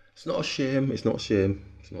it's not a shame, it's not a shame,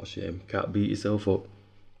 it's not a shame. Can't beat yourself up.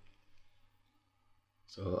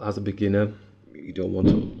 So as a beginner, you don't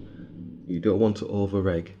want to over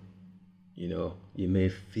egg. You know, you may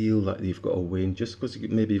feel like you've got a win just because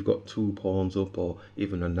maybe you've got 2 pawns up or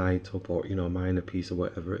even a knight up or, you know, a minor piece or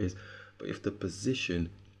whatever it is. But if the position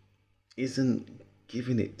isn't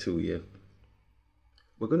giving it to you,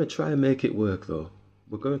 we're going to try and make it work though.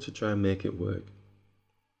 We're going to try and make it work.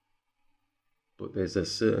 But there's a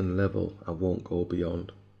certain level I won't go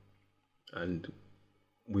beyond. And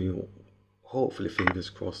we'll hopefully, fingers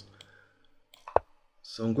crossed.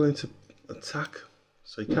 So I'm going to attack.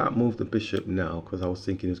 So he can't move the bishop now because I was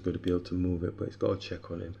thinking he's going to be able to move it, but he's got to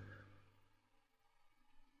check on him.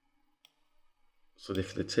 So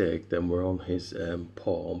if they take, then we're on his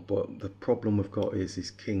pawn. But the problem we've got is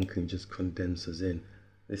his king can just condense us in.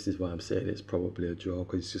 This is why I'm saying it's probably a draw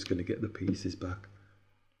because he's just going to get the pieces back.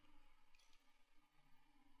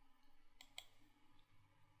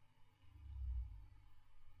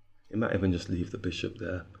 He might even just leave the bishop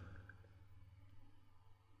there.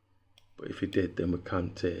 But if he did, then we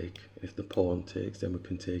can't take. If the pawn takes, then we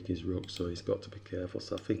can take his rook, so he's got to be careful.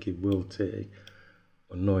 So I think he will take.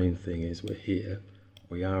 Annoying thing is we're here.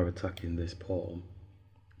 We are attacking this pawn.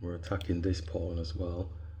 We're attacking this pawn as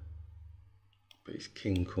well. But his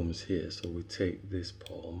king comes here, so we take this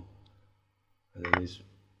pawn. And then his...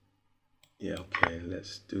 Yeah, okay,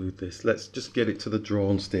 let's do this. Let's just get it to the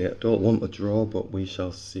drawn state. I don't want a draw, but we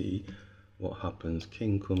shall see what happens.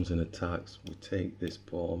 King comes and attacks. We take this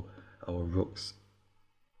pawn. Our rook's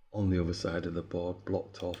on the other side of the board,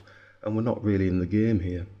 blocked off, and we're not really in the game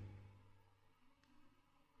here.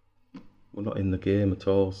 We're not in the game at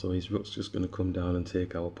all, so his rook's just going to come down and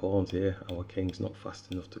take our pawns here. Our king's not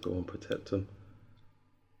fast enough to go and protect him.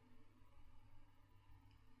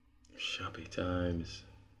 Shabby times.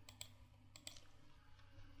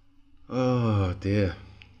 Oh dear.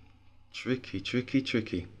 Tricky, tricky,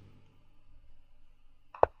 tricky.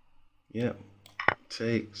 Yeah.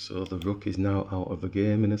 Take, so the rook is now out of the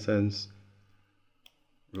game in a sense.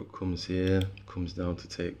 Rook comes here, comes down to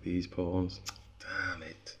take these pawns. Damn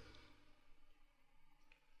it.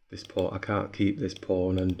 This pawn, I can't keep this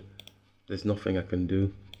pawn and there's nothing I can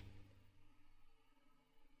do.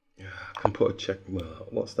 Yeah, I can put a check, well,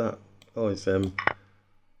 what's that? Oh, it's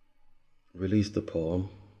release the pawn,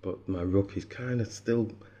 but my rook is kind of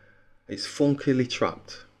still, it's funkily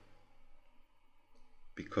trapped.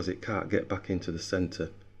 Because it can't get back into the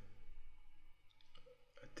center.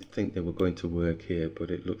 I did think they were going to work here,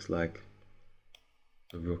 but it looks like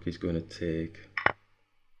the rook is going to take.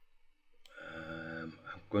 I'm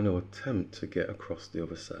going to attempt to get across the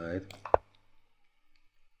other side.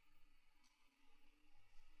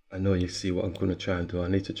 I know you see what I'm going to try and do. I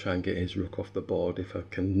need to try and get his rook off the board if I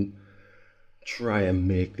can try and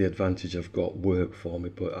make the advantage I've got work for me,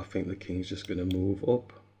 but I think the king's just going to move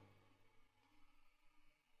up.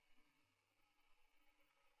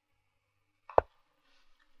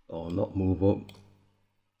 Or not move up.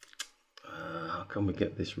 How can we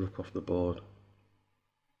get this rook off the board?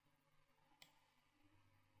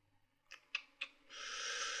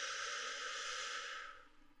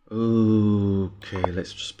 Okay,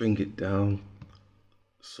 let's just bring it down.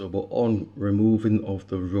 So we're on removing of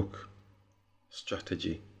the rook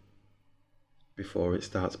strategy before it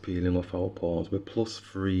starts peeling off our pawns. We're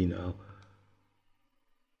 +3 now,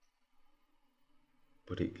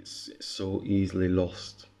 but it's so easily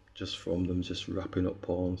lost just from them just wrapping up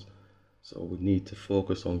pawns. So we need to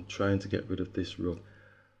focus on trying to get rid of this rook.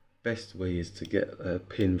 Best way is to get a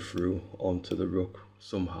pin through onto the rook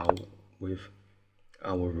somehow with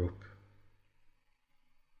our rook.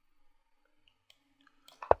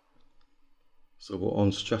 So we're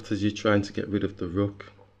on strategy trying to get rid of the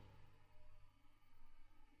rook.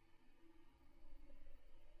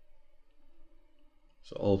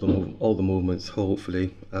 So all the movements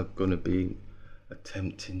hopefully are going to be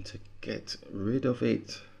attempting to get rid of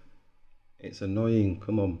it. It's annoying,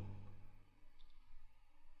 come on.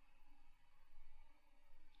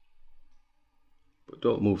 But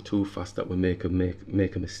don't move too fast that we make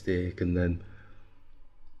a mistake and then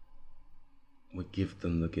we give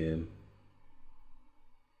them the game.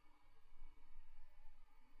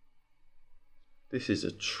 This is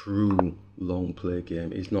a true long play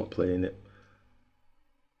game. He's not playing it.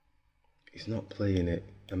 He's not playing it.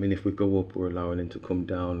 I mean, if we go up, we're allowing him to come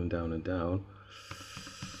down and down and down.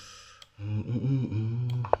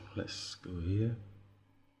 Let's go here.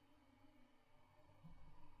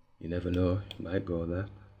 You never know, he might go there.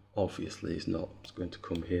 Obviously he's not. He's going to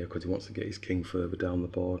come here because he wants to get his king further down the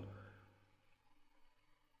board.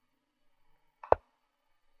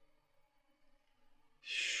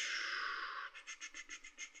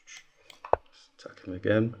 Let's attack him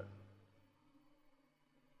again.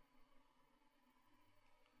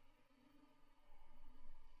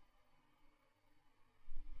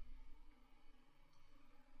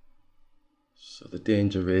 So the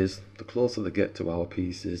danger is, the closer they get to our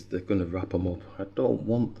pieces, they're going to wrap them up. I don't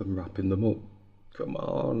want them wrapping them up. Come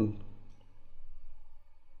on.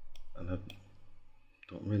 And I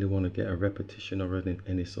don't really want to get a repetition or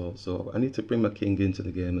any sort. So I need to bring my king into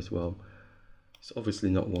the game as well. It's obviously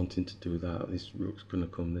not wanting to do that. This rook's going to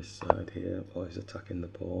come this side here. Oh, he's attacking the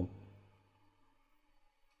pawn.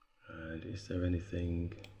 And is there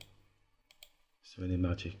anything? Is there any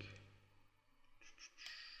magic?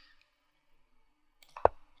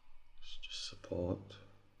 Support.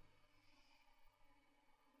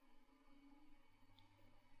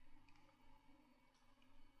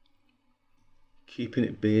 Keeping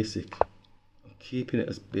it basic. I'm keeping it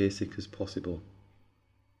as basic as possible.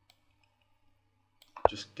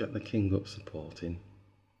 Just get the king up supporting.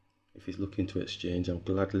 If he's looking to exchange, I'll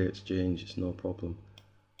gladly exchange, it's no problem.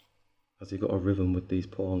 Has he got a rhythm with these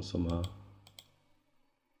pawns somehow?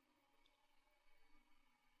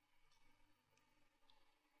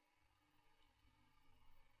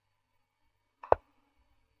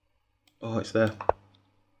 Oh, it's there.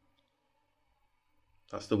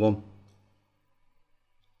 That's the one.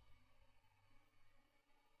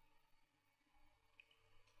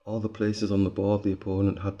 All the places on the board the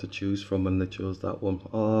opponent had to choose from and they chose that one.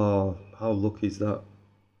 Oh, how lucky is that?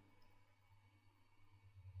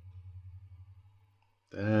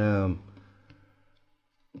 Damn.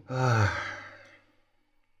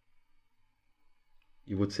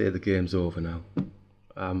 You would say the game's over now.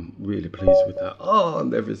 I'm really pleased with that. Oh,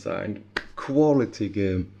 on every side. Quality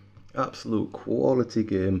game. Absolute quality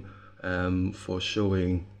game for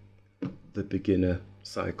showing the beginner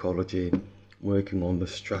psychology, working on the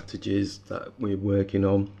strategies that we're working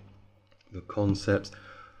on, the concepts,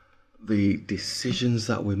 the decisions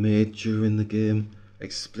that we made during the game,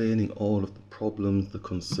 explaining all of the problems, the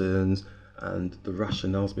concerns, and the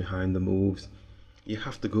rationales behind the moves. You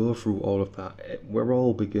have to go through all of that. We're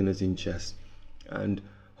all beginners in chess, and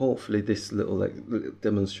hopefully this little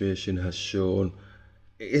demonstration has shown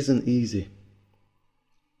it isn't easy,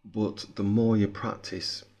 but the more you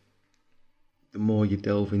practice, the more you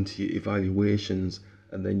delve into your evaluations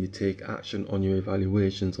and then you take action on your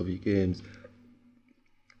evaluations of your games,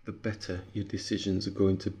 the better your decisions are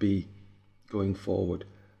going to be going forward.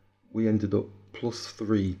 We ended up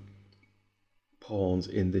 +3 pawns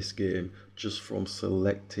in this game just from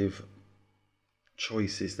selective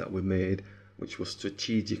choices that we made, which was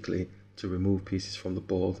strategically to remove pieces from the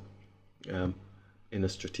board in a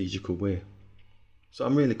strategical way. So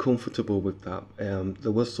I'm really comfortable with that.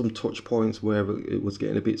 There was some touch points where it was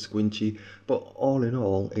getting a bit squinchy, but all in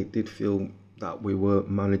all, it did feel that we were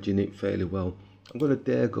managing it fairly well. I'm going to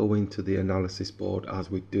dare go into the analysis board as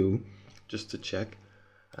we do, just to check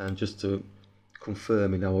and just to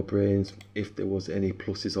confirm in our brains if there was any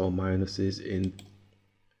pluses or minuses in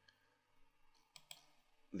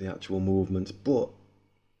the actual movements. But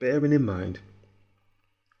bearing in mind,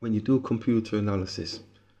 when you do computer analysis,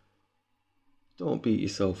 don't beat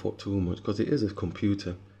yourself up too much, because it is a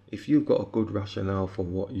computer. If you've got a good rationale for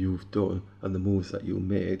what you've done and the moves that you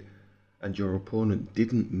made, and your opponent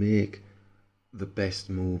didn't make the best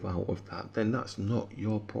move out of that, then that's not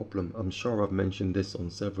your problem. I'm sure I've mentioned this on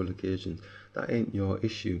several occasions. That ain't your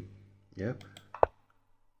issue. Yeah,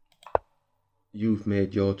 you've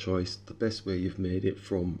made your choice the best way you've made it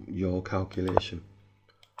from your calculation.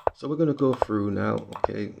 So we're going to go through now.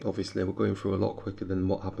 Okay, obviously we're going through a lot quicker than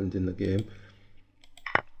what happened in the game.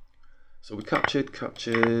 So we captured,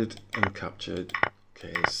 and captured.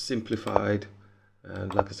 Okay, simplified.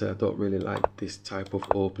 And like I said, I don't really like this type of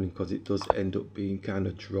opening because it does end up being kind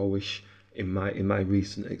of drawish in my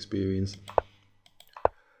recent experience.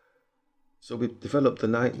 So we've developed the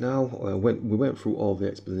knight now. We went through all the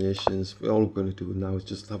explanations. All we're going to do now is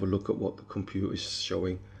just have a look at what the computer is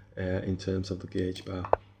showing in terms of the gauge bar.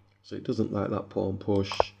 So it doesn't like that pawn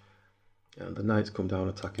push. And the knight's come down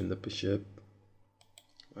attacking the bishop.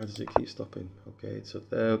 Why does it keep stopping? Okay, so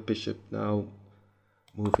there, bishop now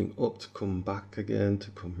moving up to come back again, to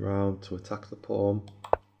come round to attack the pawn.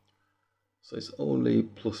 So it's only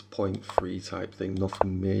plus 0.3 type thing,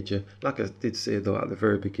 nothing major. Like I did say though at the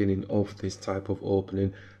very beginning of this type of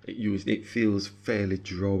opening, it feels fairly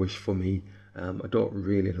drawish for me. I don't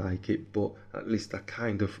really like it, but at least I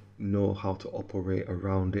kind of know how to operate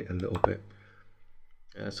around it a little bit.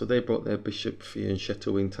 So they brought their bishop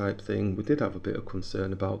fianchettoing type thing. We did have a bit of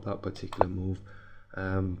concern about that particular move,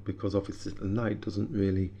 because obviously the knight doesn't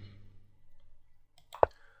really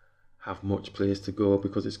have much place to go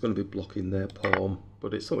because it's going to be blocking their pawn,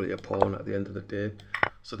 but it's only a pawn at the end of the day.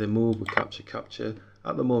 So they move, we capture.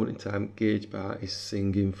 At the moment in time, gauge bar is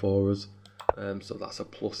singing for us, so that's a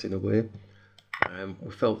plus in a way.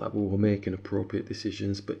 We felt that we were making appropriate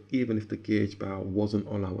decisions, but even if the gauge bar wasn't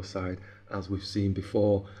on our side, as we've seen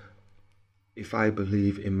before, if I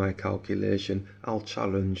believe in my calculation, I'll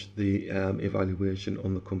challenge the evaluation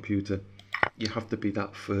on the computer. You have to be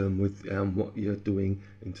that firm with what you're doing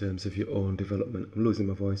in terms of your own development. I'm losing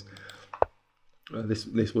my voice.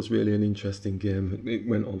 This was really an interesting game. It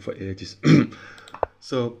went on for ages.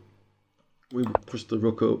 So we pushed the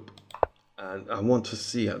rook up, and I want to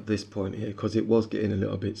see at this point here, because it was getting a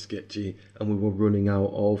little bit sketchy and we were running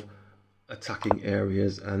out of attacking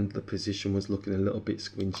areas and the position was looking a little bit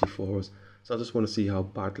squinchy for us. So I just want to see how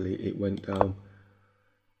badly it went down.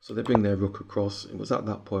 So they bring their rook across. It was at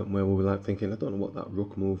that point where we were like thinking, I don't know what that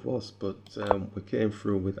rook move was, but we came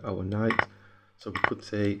through with our knight. So we could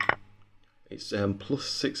take, it's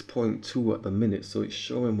plus 6.2 at the minute, so it's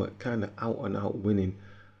showing we're kind of out and out winning.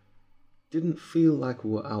 Didn't feel like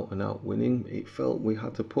we were out and out winning. It felt we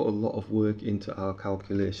had to put a lot of work into our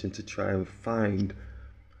calculation to try and find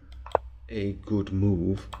a good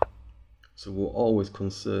move. So we're always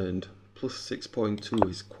concerned. Plus 6.2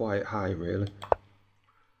 is quite high really.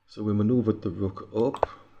 So we manoeuvred the rook up.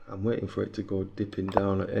 I'm waiting for it to go dipping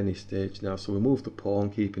down at any stage now. So we moved the pawn,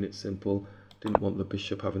 keeping it simple. Didn't want the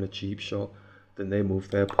bishop having a cheap shot. Then they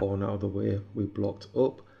moved their pawn out of the way. We blocked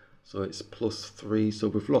up. So it's plus 3. So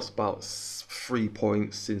we've lost about 3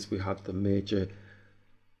 points since we had the major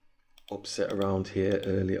upset around here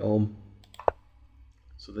early on.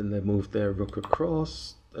 So then they moved their rook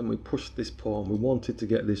across. Then we pushed this pawn. We wanted to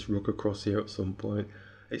get this rook across here at some point.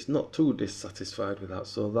 It's not too dissatisfied with that,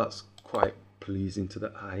 so that's quite pleasing to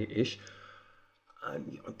the eye-ish.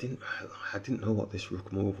 And I didn't know what this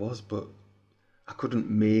rook move was, but I couldn't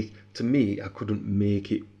make, to me, I couldn't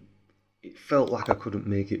make it. It felt like I couldn't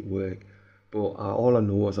make it work. But all I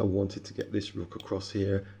know was I wanted to get this rook across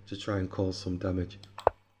here to try and cause some damage.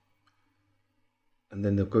 And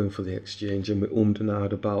then they're going for the exchange, and we ummed and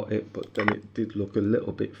ahed about it, but then it did look a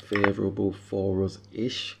little bit favourable for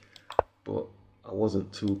us-ish. But I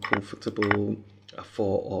wasn't too comfortable. I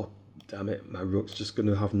thought, oh damn it, my rook's just going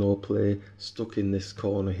to have no play, stuck in this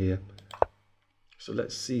corner here. So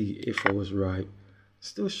let's see if I was right.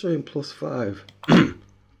 Still showing plus 5.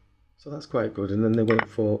 So that's quite good. And then they went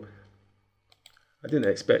for, I didn't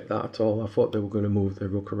expect that at all. I thought they were going to move their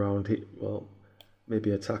rook around here. Well,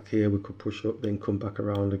 maybe attack here, we could push up, then come back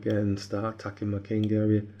around again, start attacking my king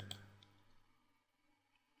area.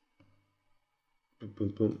 Boom, boom,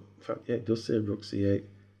 boom. In fact, yeah, it does say rook c8.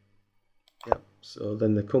 Yeah, So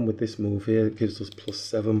then they come with this move here. It gives us plus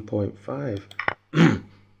 7.5.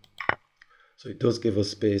 So it does give us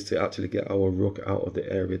space to actually get our rook out of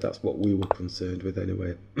the area. That's what we were concerned with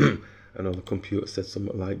anyway. I know the computer said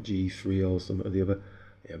something like G3 or something or the other.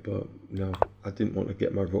 Yeah, but no, I didn't want to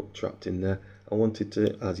get my rook trapped in there. I wanted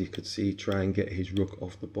to, as you could see, try and get his rook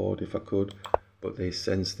off the board if I could. But they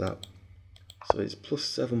sensed that. So it's plus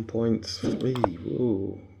 7.3.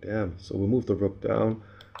 Whoa, damn. So we move the rook down.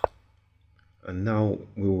 And now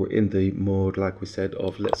we were in the mode, like we said,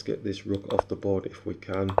 of let's get this rook off the board if we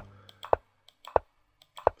can.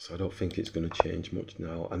 So I don't think it's going to change much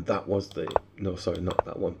now. And that was the, no, sorry, not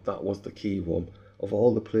that one. That was the key one. Of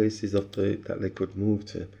all the places that they could move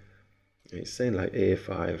to. It's saying like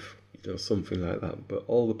A5, you know, something like that. But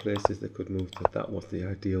all the places they could move to, that was the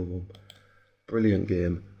ideal one. Brilliant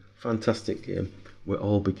game. Fantastic game. We're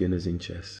all beginners in chess.